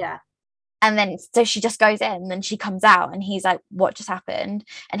 Yeah. And then so she just goes in, and then she comes out, and he's like, what just happened?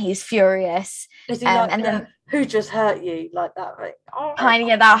 And he's furious. Is he like, and then who just hurt you, like that? Like, oh, kind of,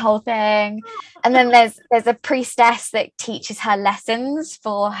 yeah, that whole thing. And then there's a priestess that teaches her lessons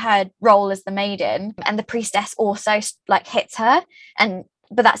for her role as the maiden, and the priestess also like hits her,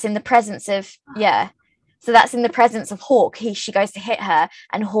 but that's in the presence of so that's in the presence of Hawke. She goes to hit her,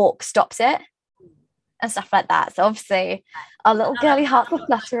 and Hawke stops it and stuff like that. So obviously our little girly hearts are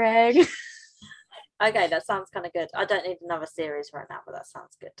fluttering. Okay, that sounds kind of good. I don't need another series right now, but that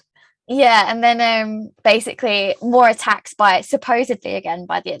sounds good. Yeah, and then basically more attacks supposedly again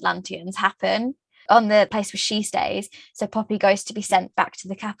by the Atlanteans happen on the place where she stays. So Poppy goes to be sent back to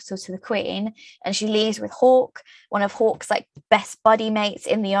the capital to the Queen, and she leaves with Hawke, one of Hawke's like best buddy mates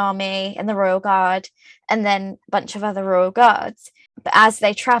in the army and the Royal Guard, and then a bunch of other Royal Guards. But as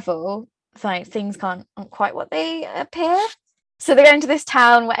they travel, things aren't quite what they appear. So they're going to this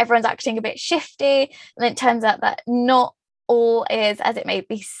town where everyone's acting a bit shifty, and it turns out that not all is as it may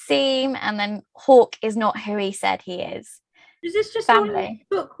be seem, and then Hawke is not who he said he is. Is this just only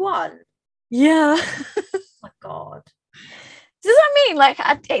book one? Yeah. Oh my god. Does that mean like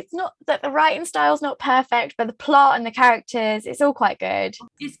it's not that the writing style's not perfect, but the plot and the characters, it's all quite good.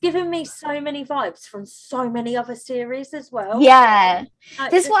 It's given me so many vibes from so many other series as well. Yeah,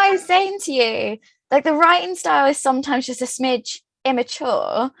 like, this is what I was saying to you. Like the writing style is sometimes just a smidge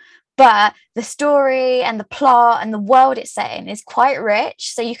immature, but the story and the plot and the world it's set in is quite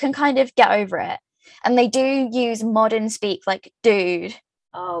rich, so you can kind of get over it. And they do use modern speak like dude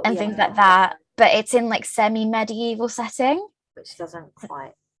and things like that, but it's in like semi-medieval setting, which doesn't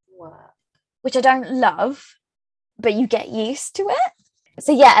quite work, which I don't love, but you get used to it.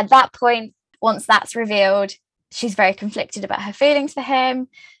 So yeah, at that point, once that's revealed, she's very conflicted about her feelings for him,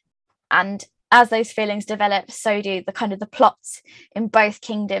 and as those feelings develop, so do the kind of the plots in both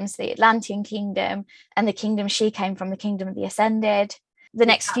kingdoms, the Atlantean kingdom and the kingdom she came from, the kingdom of the Ascended. The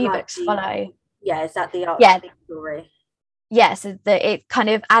next few books follow. Yeah, is that the story? Yeah, so it kind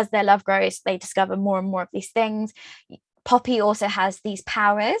of, as their love grows, they discover more and more of these things. Poppy also has these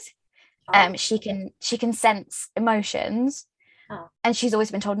powers. She can sense emotions, and she's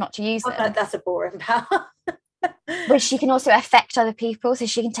always been told not to use them. That's a boring power. But she can also affect other people, so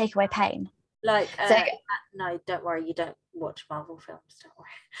she can take away pain. Like, no, don't worry, you don't watch Marvel films, don't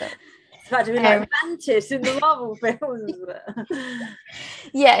worry. It's about to be like Mantis in the Marvel films.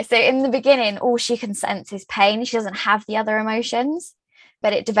 Yeah, so in the beginning, all she can sense is pain. She doesn't have the other emotions,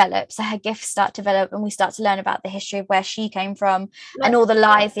 but it develops. So her gifts start to develop, and we start to learn about the history of where she came from, and all the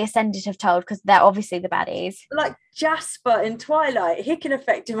lies the Ascended have told, because they're obviously the baddies. Like Jasper in Twilight, he can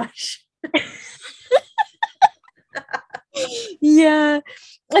affect emotion. Yeah.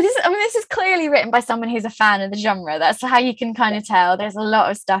 This is clearly written by someone who's a fan of the genre. That's how you can kind of tell. There's a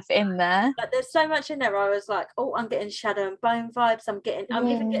lot of stuff in there. But there's so much in there. I was like, oh, I'm getting Shadow and Bone vibes. I'm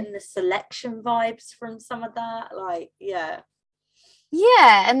even getting the Selection vibes from some of that. Like, yeah.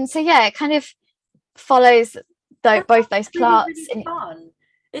 Yeah, and so it kind of follows both those plots. Really fun.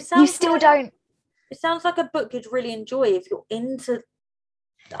 It sounds It sounds like a book you'd really enjoy if you're into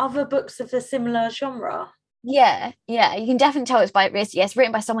other books of a similar genre. Yeah, you can definitely tell it's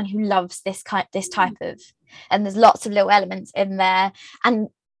written by someone who loves this type of, and there's lots of little elements in there. And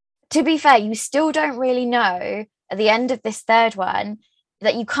to be fair, you still don't really know at the end of this third one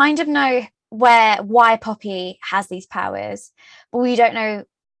that you kind of know why Poppy has these powers, but we don't know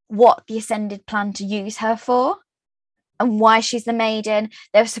what the Ascended plan to use her for and why she's the maiden.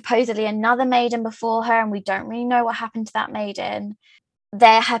 There was supposedly another maiden before her, and we don't really know what happened to that maiden.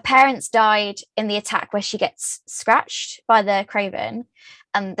 Her parents died in the attack where she gets scratched by the Craven,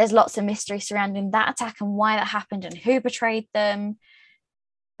 and there's lots of mystery surrounding that attack and why that happened and who betrayed them.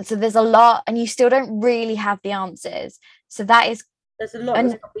 So there's a lot, and you still don't really have the answers. So there's a lot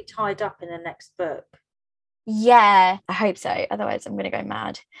that's got to be tied up in the next book. Yeah, I hope so. Otherwise, I'm going to go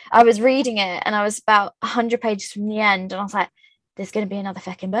mad. I was reading it, and I was about 100 pages from the end, and I was like, "There's going to be another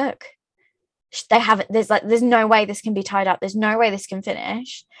fucking book." They haven't. There's no way this can be tied up. There's no way this can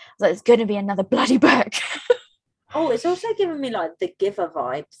finish. There's going to be another bloody book. Oh, it's also giving me like the Giver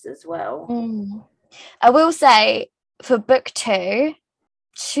vibes as well. I will say for book 2,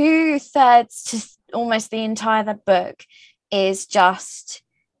 2/3 to almost the entire book is just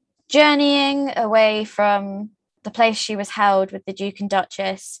journeying away from the place she was held with the Duke and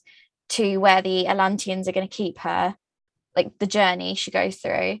Duchess to where the Atlanteans are going to keep her, like the journey she goes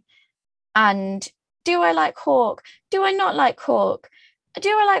through. And do I like Hawke? Do I not like Hawke? Do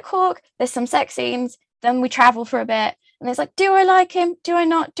I like Hawke? There's some sex scenes. Then we travel for a bit. And it's like, do I like him? Do I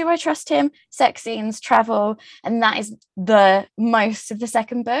not? Do I trust him? Sex scenes, travel. And that is the most of the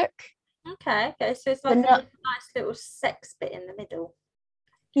second book. Okay. So it's like a nice little sex bit in the middle.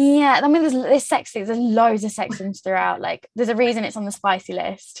 Yeah, I mean, there's sex scenes. There's loads of sex scenes throughout. Like, there's a reason it's on the spicy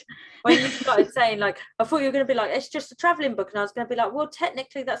list. When you started saying, like, I thought you were going to be like, it's just a traveling book, and I was going to be like, well,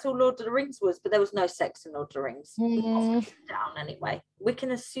 technically that's all Lord of the Rings was, but there was no sex in Lord of the Rings. Down anyway. We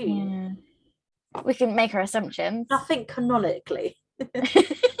can assume. We can make our assumptions. Nothing canonically.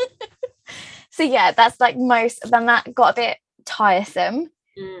 So yeah, that's like then that got a bit tiresome.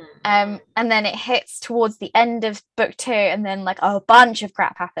 And then it hits towards the end of book 2, and then like a bunch of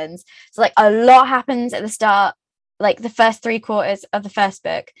crap happens. So like a lot happens at the start, like the first 3/4 of the first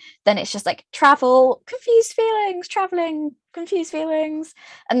book. Then it's just like travel, confused feelings, traveling, confused feelings,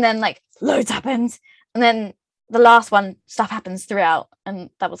 and then like loads happens, and then the last one, stuff happens throughout, and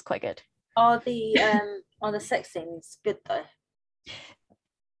that was quite good. Are the sex scenes good though?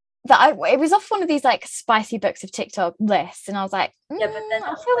 It was off one of these like spicy books of TikTok lists, and I was like, yeah, but they're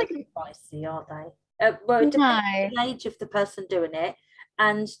not spicy, are they? Well, it depends on the age of the person doing it,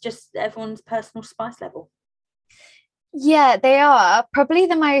 and just everyone's personal spice level. Yeah, they are probably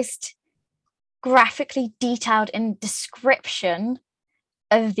the most graphically detailed in description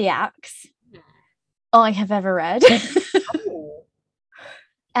of the acts I have ever read.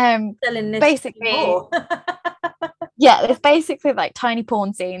 Basically, yeah, it's basically like tiny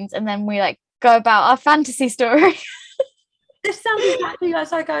porn scenes, and then we like go about our fantasy story. This sounds exactly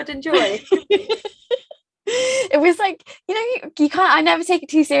like I would enjoy. It was like, you can't, I never take it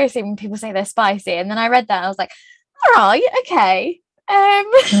too seriously when people say they're spicy, and then I read that and I was like, all right, okay.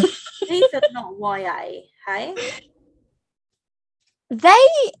 These are not YA, hey? They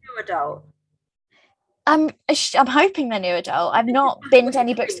new adult. I'm hoping they're new adult. I've not been to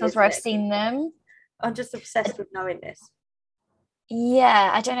any bookstores where I've seen them. I'm just obsessed with knowing this.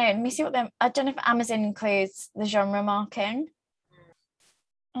 Yeah, I don't know. Let me see I don't know if Amazon includes the genre marking.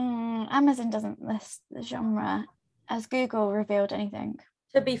 Amazon doesn't list the genre. Has Google revealed anything?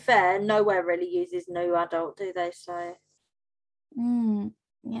 To be fair, nowhere really uses new adult, do they? So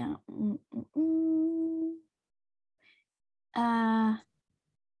yeah.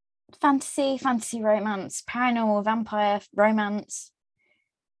 Fantasy romance, paranormal, vampire romance.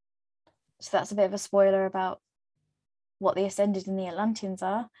 So that's a bit of a spoiler about what the Ascended and the Atlanteans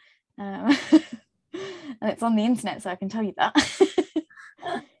are. And it's on the internet, so I can tell you that.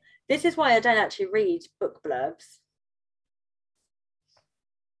 This is why I don't actually read book blurbs.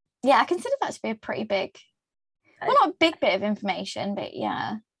 Yeah, I consider that to be a pretty big, well, not a big bit of information, but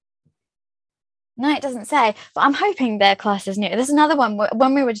yeah. No, it doesn't say, but I'm hoping their class is new. There's another one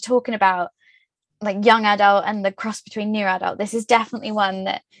when we were talking about like young adult and the cross between new adult. This is definitely one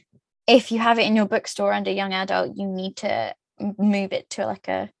that if you have it in your bookstore under young adult, you need to move it to like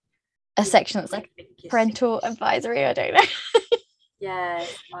a section that's like parental advisory. I don't know. Yeah,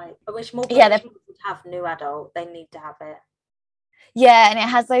 like I wish more people would have new adult. They need to have it. Yeah, and it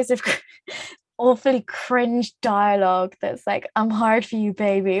has loads of awfully cringe dialogue that's like, I'm hard for you,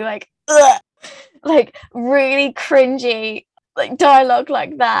 baby. Like, ugh! Like really cringy like dialogue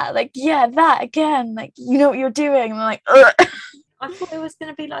like that. Like, yeah, that again. Like, you know what you're doing. And I'm like, ugh. I thought it was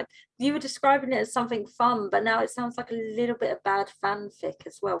going to be like, you were describing it as something fun, but now it sounds like a little bit of bad fanfic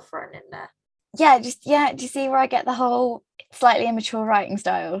as well thrown in there. Yeah, do you see where I get the whole slightly immature writing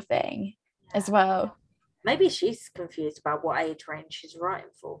style thing as well? Maybe she's confused about what age range she's writing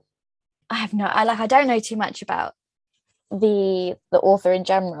for. I don't know too much about the author in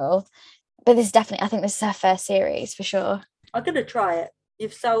general, but this is definitely, I think this is her first series for sure. I'm gonna try it.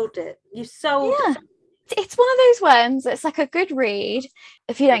 You've sold it. Yeah. It's one of those ones that's like a good read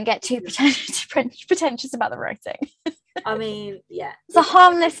if you don't get too pretentious about the writing. I mean, yeah. It's a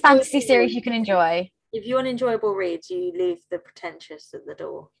harmless fantasy series you can enjoy. If you want enjoyable reads, you leave the pretentious at the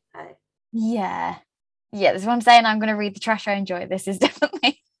door. Okay? Yeah. Yeah, this is what I'm saying. I'm going to read the trash I enjoy. This is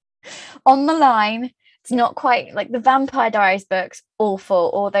definitely on the line. It's not quite like the Vampire Diaries books,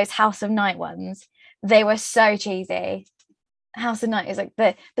 awful, or those House of Night ones. They were so cheesy. House of Night is like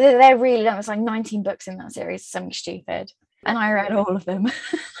but they're really long. It's like 19 books in that series, something stupid, and I read all of them.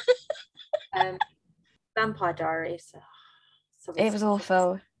 Vampire Diaries. It was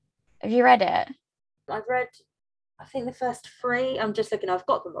awful. Have you read it? I've read, I think the first 3. I'm just looking. I've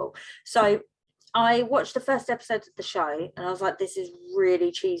got them all. So I watched the first episode of the show, and I was like, "This is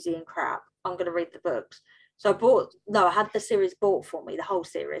really cheesy and crap. I'm going to read the books." So I had the series bought for me, the whole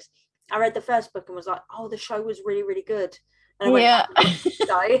series. I read the first book and was like, "Oh, the show was really, really good." And I went, Yeah.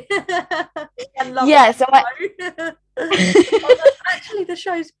 and love Yeah, so I was like, actually the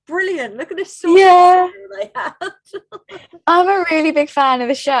show's brilliant. Look at this source yeah, they had. I'm a really big fan of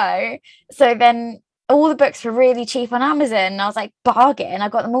the show. So then all the books were really cheap on Amazon. And I was like, bargain. I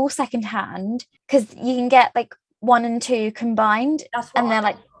got them all secondhand because you can get like 1 and 2 combined, That's what and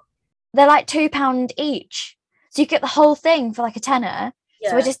they're like £2 each. So you get the whole thing for like a tenner.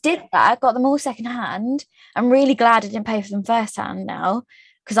 So I just did that, got them all secondhand. I'm really glad I didn't pay for them first hand now,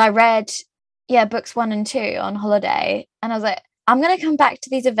 because I read books 1 and 2 on holiday, and I was like, I'm gonna come back to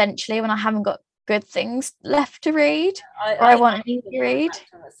these eventually when I haven't got good things left to read, or I want to read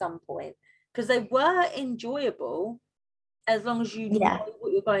at some point, because they were enjoyable as long as you know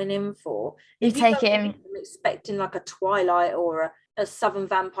what you're going in for. If you take it in expecting like a Twilight or a Southern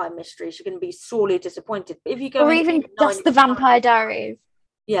Vampire Mysteries, you're going to be sorely disappointed. But if you go, or even just the Vampire Diaries,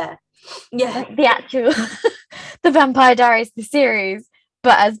 like the actual the Vampire Diaries, the series,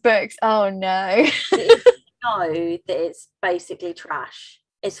 but as books, oh no. If you know that it's basically trash,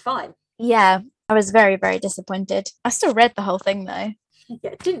 it's fine. Yeah, I was very, very disappointed. I still read the whole thing though.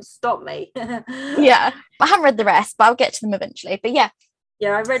 Yeah, it didn't stop me. Yeah, I haven't read the rest, but I'll get to them eventually. But yeah,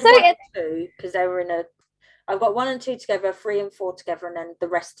 I read 1 and 2 because they were in a. I've got 1 and 2 together, 3 and 4 together, and then the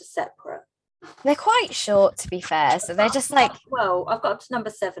rest are separate. They're quite short, to be fair. So they're just like. Well, I've got up to number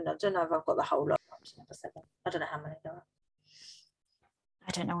 7. I don't know if I've got the whole lot up to number 7. I don't know how many there are.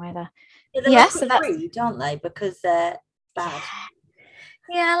 I don't know either. Yeah, so that's read, aren't they? Because they're bad.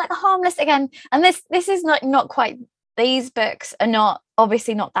 Yeah, like Harmless again. And this is not quite. These books are not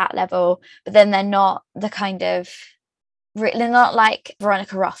obviously not that level, but then they're not the kind of. They're not like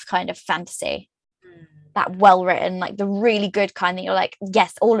Veronica Roth kind of fantasy. That well written, like the really good kind that you're like,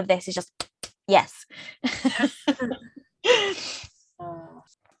 yes, all of this is just yes.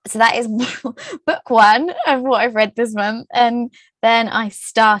 So that is book 1 of what I've read this month. And then I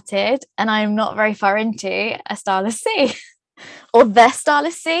started, and I'm not very far into, A Starless Sea or The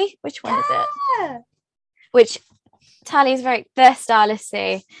Starless Sea. Which one is it? Which tallies very The Starless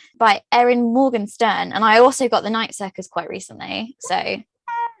Sea by Erin Morgenstern. And I also got The Night Circus quite recently. So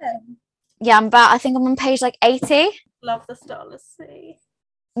yeah, I think I'm on page like 80. Love The Starless Sea.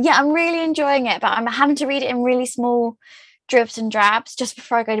 Yeah, I'm really enjoying it, but I'm having to read it in really small dribs and drabs just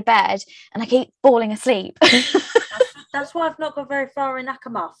before I go to bed, and I keep falling asleep. That's why I've not got very far in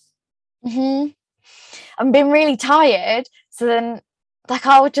ACOMAF. I've been really tired, so then like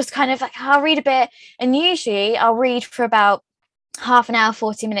I'll just kind of like I'll read a bit, and usually I'll read for about half an hour,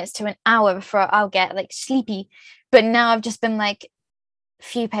 40 minutes to an hour before I'll get like sleepy. But now I've just been like a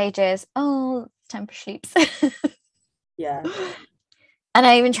few pages. Oh, time for sleeps. Yeah. And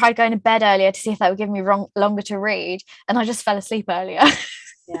I even tried going to bed earlier to see if that would give me longer to read, and I just fell asleep earlier.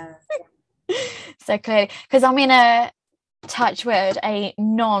 Yeah. So clearly, because I'm in a touch wood, a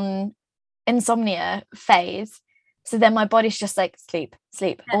non-insomnia phase. So then my body's just like sleep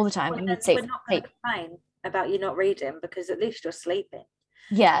all the time. Well, I need sleep. We're not going to complain about you not reading, because at least you're sleeping.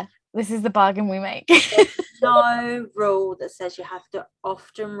 Yeah, this is the bargain we make. There's no rule that says you have to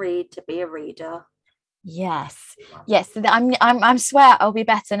often read to be a reader. Yes. I'm swear I'll be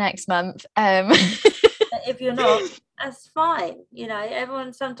better next month. If you're not, that's fine.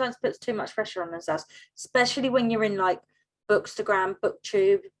 Everyone sometimes puts too much pressure on themselves, especially when you're in like Bookstagram,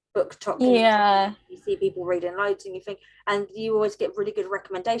 BookTube, BookTok. Yeah. You see people reading loads, and you think, and you always get really good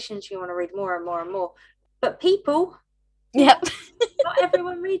recommendations. You want to read more and more and more, but people. Yep. Not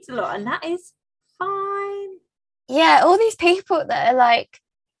everyone reads a lot, and that is fine. Yeah, all these people that are like,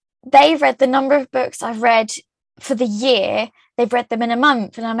 they've read the number of books I've read for the year, they've read them in a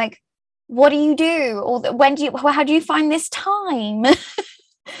month, and I'm like, what do you do? Or how do you find this time?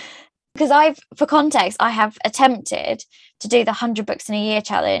 Because for context, I have attempted to do the 100 books in a year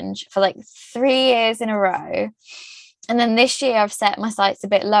challenge for like 3 years in a row. And then this year I've set my sights a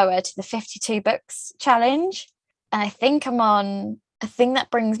bit lower to the 52 books challenge. And I think that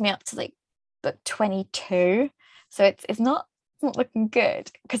brings me up to like book 22. So it's not looking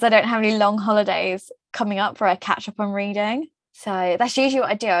good, because I don't have any long holidays coming up where I catch up on reading. So that's usually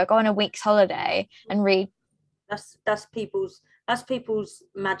what I do. I go on a week's holiday and read. That's people's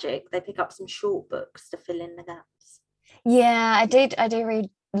magic. They pick up some short books to fill in the gaps. Yeah, I do read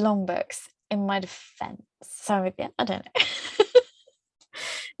long books in my defense. So yeah, I don't know.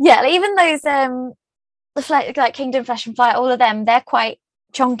 Yeah, like even those like Kingdom Flesh and Fire, all of them, they're quite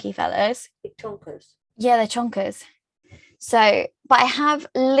chonky fellas. Big chonkers. Yeah, they're chonkers. So, but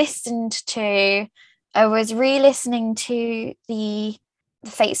I was re-listening to the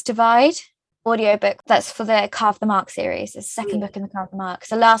Fates Divide audiobook that's for the Carve the Mark series. It's the second book in the Carve the Mark.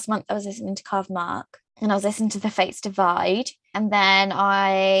 So last month I was listening to Carve Mark. and I was listening to The Fates Divide, and then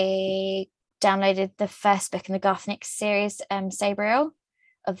I downloaded the first book in the Garth Nix series, Sabriel,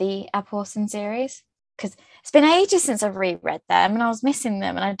 of the Ab Hawson series, because it's been ages since I've reread them and I was missing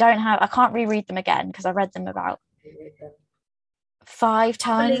them, and I can't reread them again because I read them about 5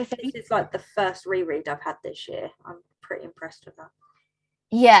 times. I think this is like the first reread I've had this year. I'm pretty impressed with that.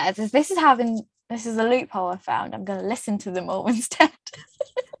 Yeah, this is a loophole I found. I'm going to listen to them all instead.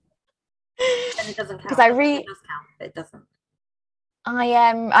 And it doesn't count. Because it does count, but it doesn't.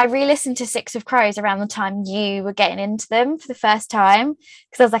 I re-listened to Six of Crows around the time you were getting into them for the first time,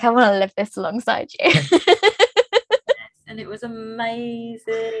 because I was like, I want to live this alongside you. And it was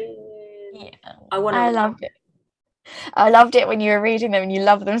amazing. Yeah, I loved it. I loved it when you were reading them and you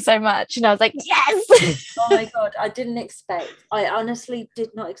loved them so much, and I was like, yes. Oh my god, I honestly did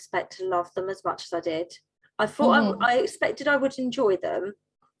not expect to love them as much as I did. I thought I expected I would enjoy them.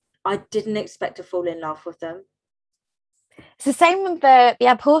 I didn't expect to fall in love with them. It's the same with the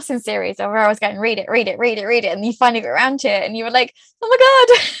Ab Hawson series, where I was going, read it, and you finally got around to it and you were like, oh my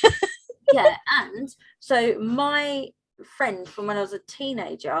god. Yeah, and so my friend from when I was a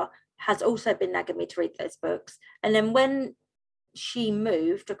teenager has also been nagging me to read those books, and then when she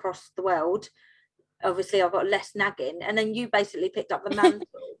moved across the world, obviously I got less nagging, and then you basically picked up the mantle.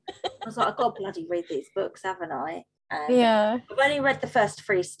 I was like, I've got to bloody read these books, haven't I? Yeah, I've only read the first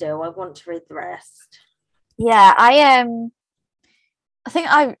 3 still. I want to read the rest. Yeah, I think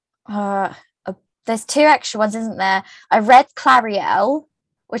there's 2 extra ones, isn't there? I read Clariel,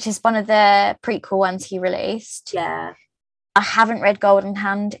 which is one of the prequel ones he released. Yeah. I haven't read Golden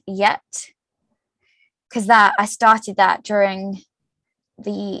Hand yet, because I started that during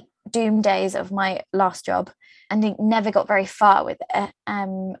the doom days of my last job, and never got very far with it.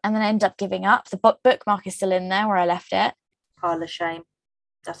 And then I ended up giving up. The bookmark is still in there where I left it. Pile of shame.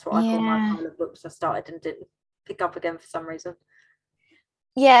 That's what I call my pile of books I started and didn't pick up again for some reason.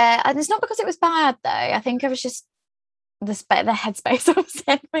 Yeah, and it's not because it was bad though. I think it was just the headspace I was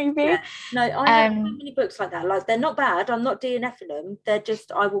in, maybe. Yeah. No, I have so many books like that. Like, they're not bad. I'm not DNFing them. They're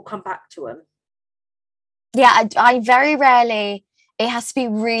just, I will come back to them. Yeah, I very rarely, it has to be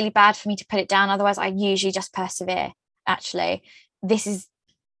really bad for me to put it down. Otherwise, I usually just persevere, actually. This is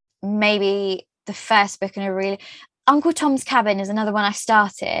maybe the first book in a really... Uncle Tom's Cabin is another one I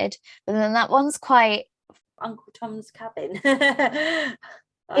started, but then that one's quite... Uncle Tom's Cabin.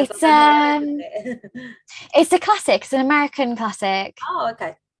 It's a classic. It's an American classic. Oh,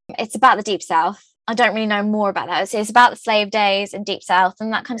 okay. It's about the Deep South. I don't really know more about that. It's about the slave days and Deep South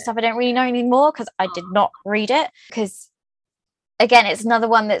and that kind of stuff. I don't really know anymore because I did not read it. Because again, it's another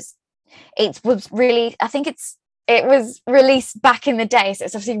one it was released back in the day, so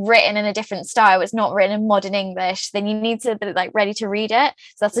it's obviously written in a different style. It's not written in modern English. Then you need to be like ready to read it.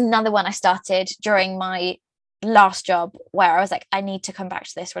 So that's another one I started during my last job, where I was like, I need to come back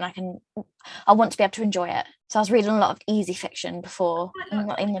to this when I want to be able to enjoy it. So I was reading a lot of easy fiction before in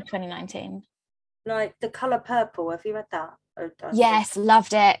 2019. Like The Colour Purple, have you read that? Yes,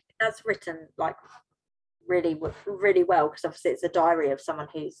 loved it. That's written like really, really well, because obviously it's a diary of someone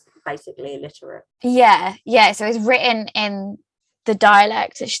who's basically illiterate. Yeah, so it's written in the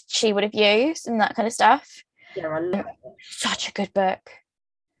dialect that she would have used and that kind of stuff. Yeah, I love it. Such a good book.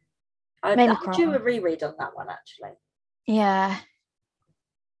 I'll do a reread on that one, actually. Yeah,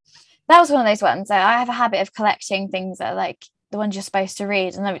 that was one of those ones. I have a habit of collecting things that are like the ones you're supposed to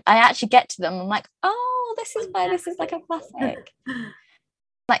read, and I actually get to them. I'm like, oh, this is why this is like a classic.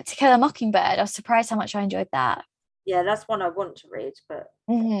 Like To Kill a Mockingbird, I was surprised how much I enjoyed that. Yeah, that's one I want to read, but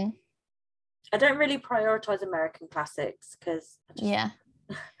I don't really prioritize American classics because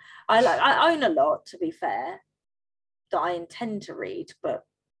I own a lot, to be fair, that I intend to read, but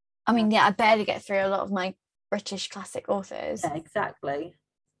I mean, I barely get through a lot of my British classic authors. Yeah, exactly.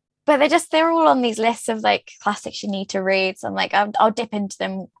 But they're all on these lists of like classics you need to read. So I'm like, I'll dip into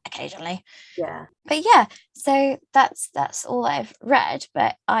them occasionally. Yeah. But yeah, so that's all I've read.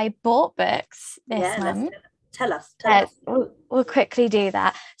 But I bought books this month. Tell us. We'll quickly do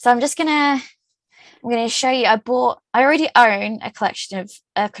that. So I'm gonna show you. I already own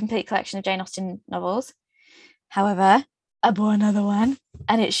a complete collection of Jane Austen novels. However, I bought another one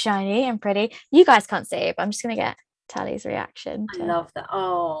and it's shiny and pretty. You guys can't see it, but I'm just gonna get Tally's reaction. I love that.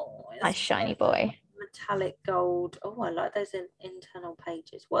 Oh, my shiny boy. Metallic gold. Oh, I like those internal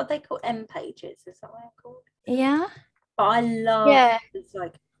pages. What are they called? M pages, is that what they're called? Yeah. But I love these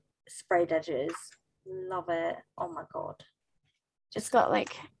like sprayed edges. Love it. Oh my god. Just got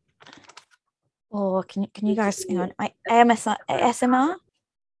like, oh, can you guys hang on? My ASMR.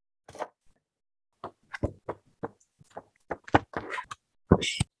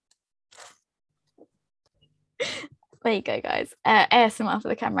 There you go, guys. ASMR for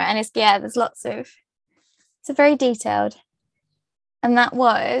the camera. And there's lots of, it's a very detailed. And that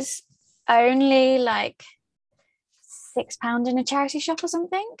was only like £6 in a charity shop or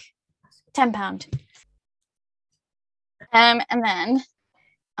something. £10. And then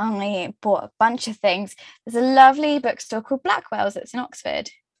I bought a bunch of things. There's a lovely bookstore called Blackwell's that's in Oxford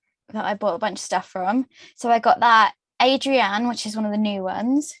that I bought a bunch of stuff from. So I got that Adrienne, which is one of the new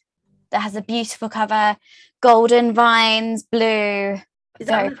ones, that has a beautiful cover, golden vines, blue, Is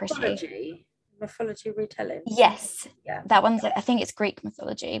very that pretty. Mythology retelling? Yes. Yeah. That one's, I think it's Greek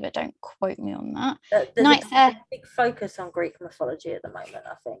mythology, but don't quote me on that. There's a big focus on Greek mythology at the moment,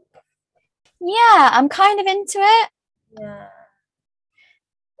 I think. Yeah, I'm kind of into it. Yeah.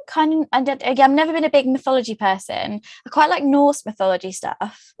 I've never been a big mythology person. I quite like Norse mythology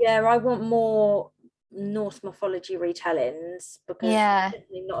stuff. Yeah, I want more Norse mythology retellings because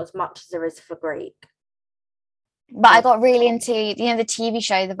not as much as there is for Greek. But I got really into, the TV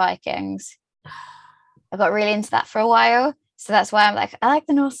show The Vikings. I got really into that for a while. So that's why I'm like, I like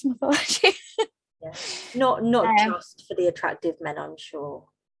the Norse mythology. Yeah. Not just for the attractive men, I'm sure.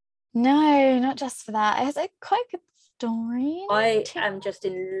 No, not just for that. It has a quite good story. I am just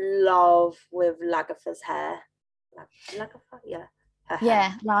in love with Lagertha's hair. Lagertha, yeah.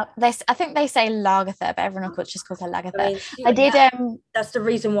 Yeah, I think they say Lagertha, but everyone just calls her Lagertha. That's the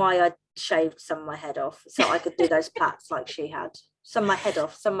reason why I shaved some of my head off, so I could do those plaits like she had. Some of my head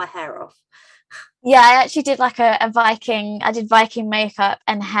off, some of my hair off. Yeah, I actually did like a Viking. I did Viking makeup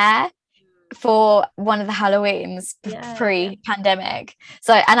and hair for one of the Halloweens pre-pandemic.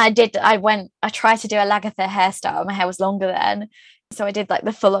 So, and I tried to do a Lagertha hairstyle. My hair was longer then, so I did like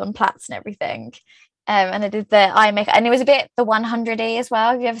the full-on plaits and everything. And I did the eye makeup, and it was a bit the 100-y as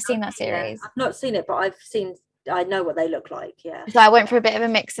well. Have you ever seen that series? I've not seen it, but I know what they look like. Yeah. So I went for a bit of a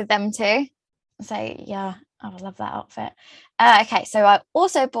mix of them too. So yeah, I would love that outfit. Okay, so I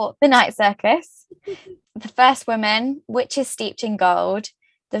also bought The Night Circus, The First Woman, Witches Steeped in Gold,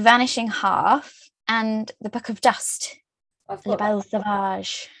 The Vanishing Half, and The Book of Dust. La Belle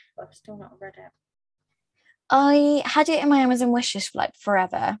Sauvage. I've still not read it. I had it in my Amazon wishlist for like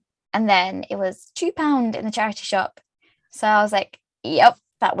forever, and then it was £2 in the charity shop. So I was like, yep,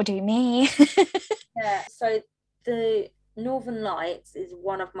 that would do me. Yeah, so the Northern Lights is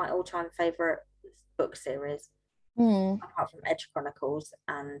one of my all-time favourite book series, apart from Edge Chronicles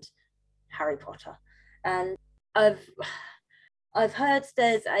and Harry Potter. And I've heard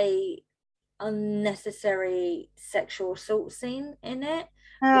there's a unnecessary sexual assault scene in it.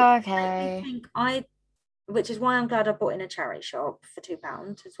 Oh, okay. Which is why I'm glad I bought in a charity shop for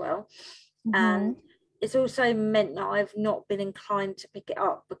 £2 as well. And it's also meant that I've not been inclined to pick it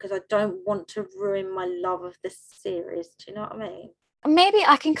up because I don't want to ruin my love of the series. Do you know what I mean? Maybe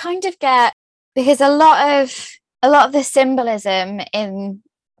I can kind of get, because a lot of the symbolism in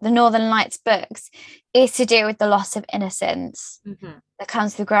the Northern Lights books is to do with the loss of innocence that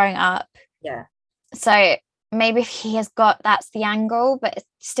comes through growing up. Yeah. So maybe if he has got, that's the angle, but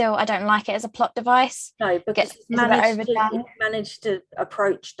still I don't like it as a plot device. No, because it's managed to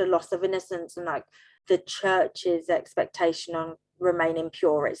approach the loss of innocence and like the church's expectation on remaining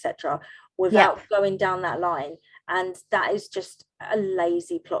pure, etc., without going down that line, and that is just a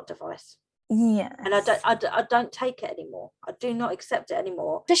lazy plot device. Yeah, and I don't take it anymore. I do not accept it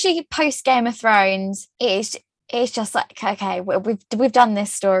anymore. Especially post Game of Thrones, it's just like, okay, we've done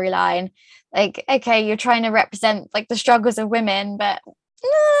this storyline. Like, okay, you're trying to represent like the struggles of women, but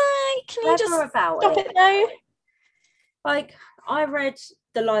can you just stop it though? Like, I read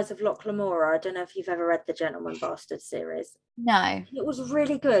The Lies of Locke Lamora. I don't know if you've ever read the Gentleman Bastard series. No. It was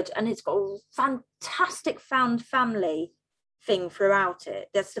really good, and it's got a fantastic found family thing throughout it.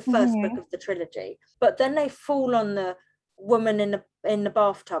 That's the first book of the trilogy. But then they fall on the woman in the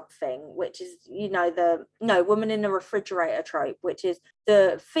bathtub thing, which is, woman in the refrigerator trope, which is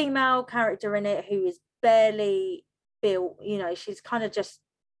the female character in it who is barely built. She's kind of just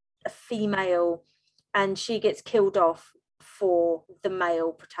a female, and she gets killed off for the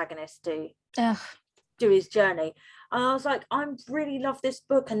male protagonist to do his journey. And I was like, I really love this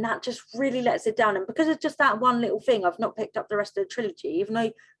book, and that just really lets it down. And because it's just that one little thing, I've not picked up the rest of the trilogy, even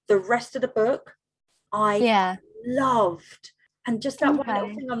though the rest of the book I loved. And just that one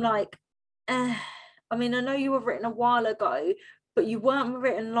little thing, I'm like, I mean, I know you were written a while ago, but you weren't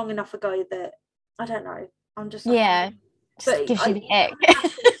written long enough ago that, I don't know. I'm just like, but gives you the ick.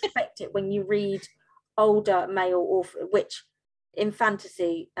 I expect it when you read older male author, which in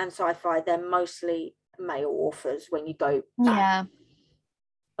fantasy and sci-fi, they're mostly male authors when you go back.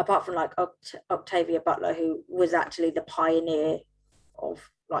 Apart from like Octavia Butler, who was actually the pioneer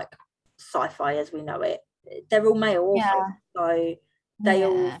of like sci-fi as we know it, they're all male authors, so they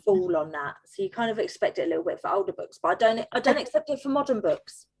all Yeah. fall on that. So you kind of expect it a little bit for older books, but I don't expect it for modern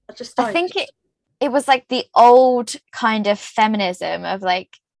books. I just don't. I think it was like the old kind of feminism of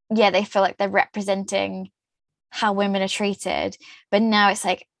like, yeah, they feel like they're representing how women are treated, but now it's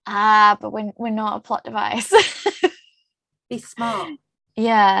like, but we're not a plot device. Be smart.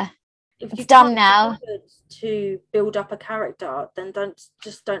 Yeah, If it's you done can't now. afford to build up a character, then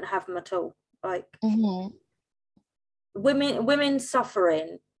don't have them at all. Like women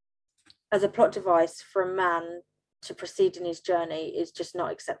suffering as a plot device for a man to proceed in his journey is just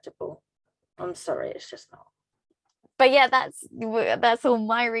not acceptable. I'm sorry, it's just not. But yeah, that's all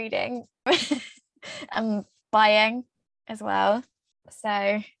my reading. I'm buying as well,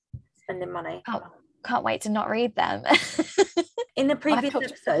 so Spending money. Can't wait to not read them. In the previous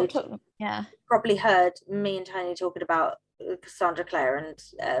episode, yeah, probably heard me and Tony talking about Cassandra Clare and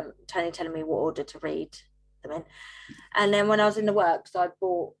Tony telling me what order to read them in. And then when I was in the works, I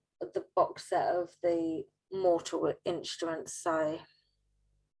bought the box set of the Mortal Instruments. So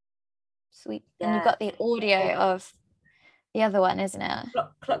sweet. Yeah. And you've got the audio of the other one, isn't it?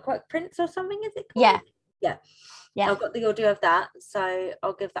 Clockwork Prince or something, is it called? Yeah. I've got the audio of that, so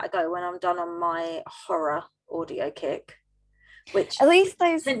I'll give that a go when I'm done on my horror audio kick, which at least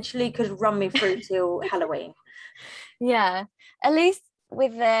those potentially could run me through till Halloween. Yeah, at least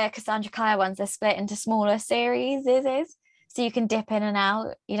with the Cassandra Clare ones, they're split into smaller series, so you can dip in and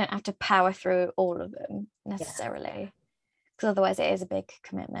out. You don't have to power through all of them necessarily, because otherwise it is a big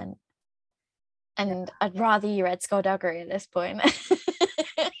commitment. And I'd rather you read Skullduggery at this point.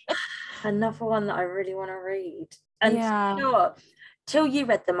 Another one that I really want to read. And you know what? Till you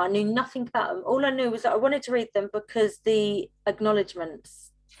read them, I knew nothing about them. All I knew was that I wanted to read them because the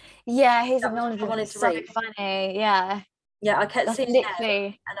acknowledgements. Yeah, his acknowledgements wanted so funny. Yeah, I kept seeing literally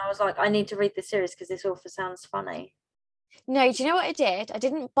them, and I was like, I need to read the series because this author sounds funny. No, do you know what I did? I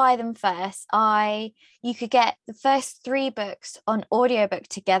didn't buy them first. You could get the first 3 books on audiobook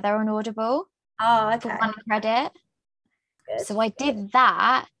together on Audible. Oh, okay. For 1 credit. Good. So I did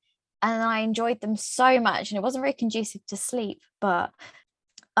that, and I enjoyed them so much, and it wasn't very conducive to sleep, but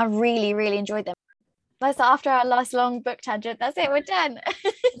I really, really enjoyed them. That's after our last long book tangent. That's it, we're done.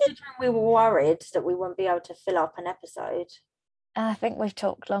 We were worried that we wouldn't be able to fill up an episode. I think we've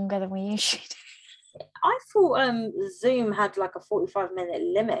talked longer than we usually do. I thought Zoom had like a 45-minute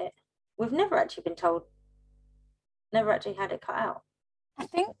limit. We've never actually been told, never actually had it cut out. I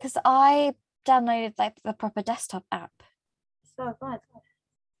think because I downloaded like the proper desktop app.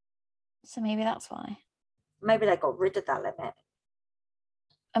 So maybe that's why. Maybe they got rid of that limit.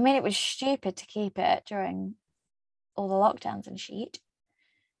 I mean, it was stupid to keep it during all the lockdowns and shit.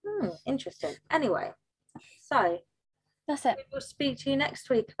 Interesting. Anyway, so that's it. We'll speak to you next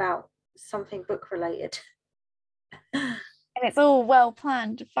week about something book related. And it's all well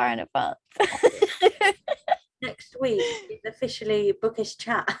planned far in advance. Next week is officially Bookish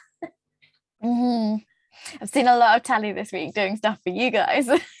Chat. I've seen a lot of Tally this week doing stuff for you guys.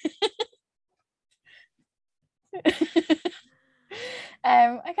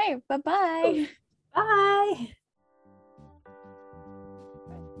 Okay, bye-bye. Bye.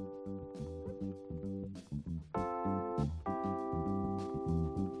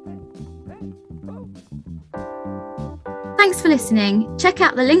 Thanks for listening. Check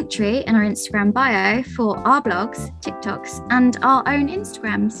out the link tree in our Instagram bio for our blogs, TikToks, and our own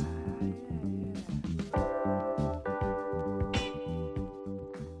Instagrams.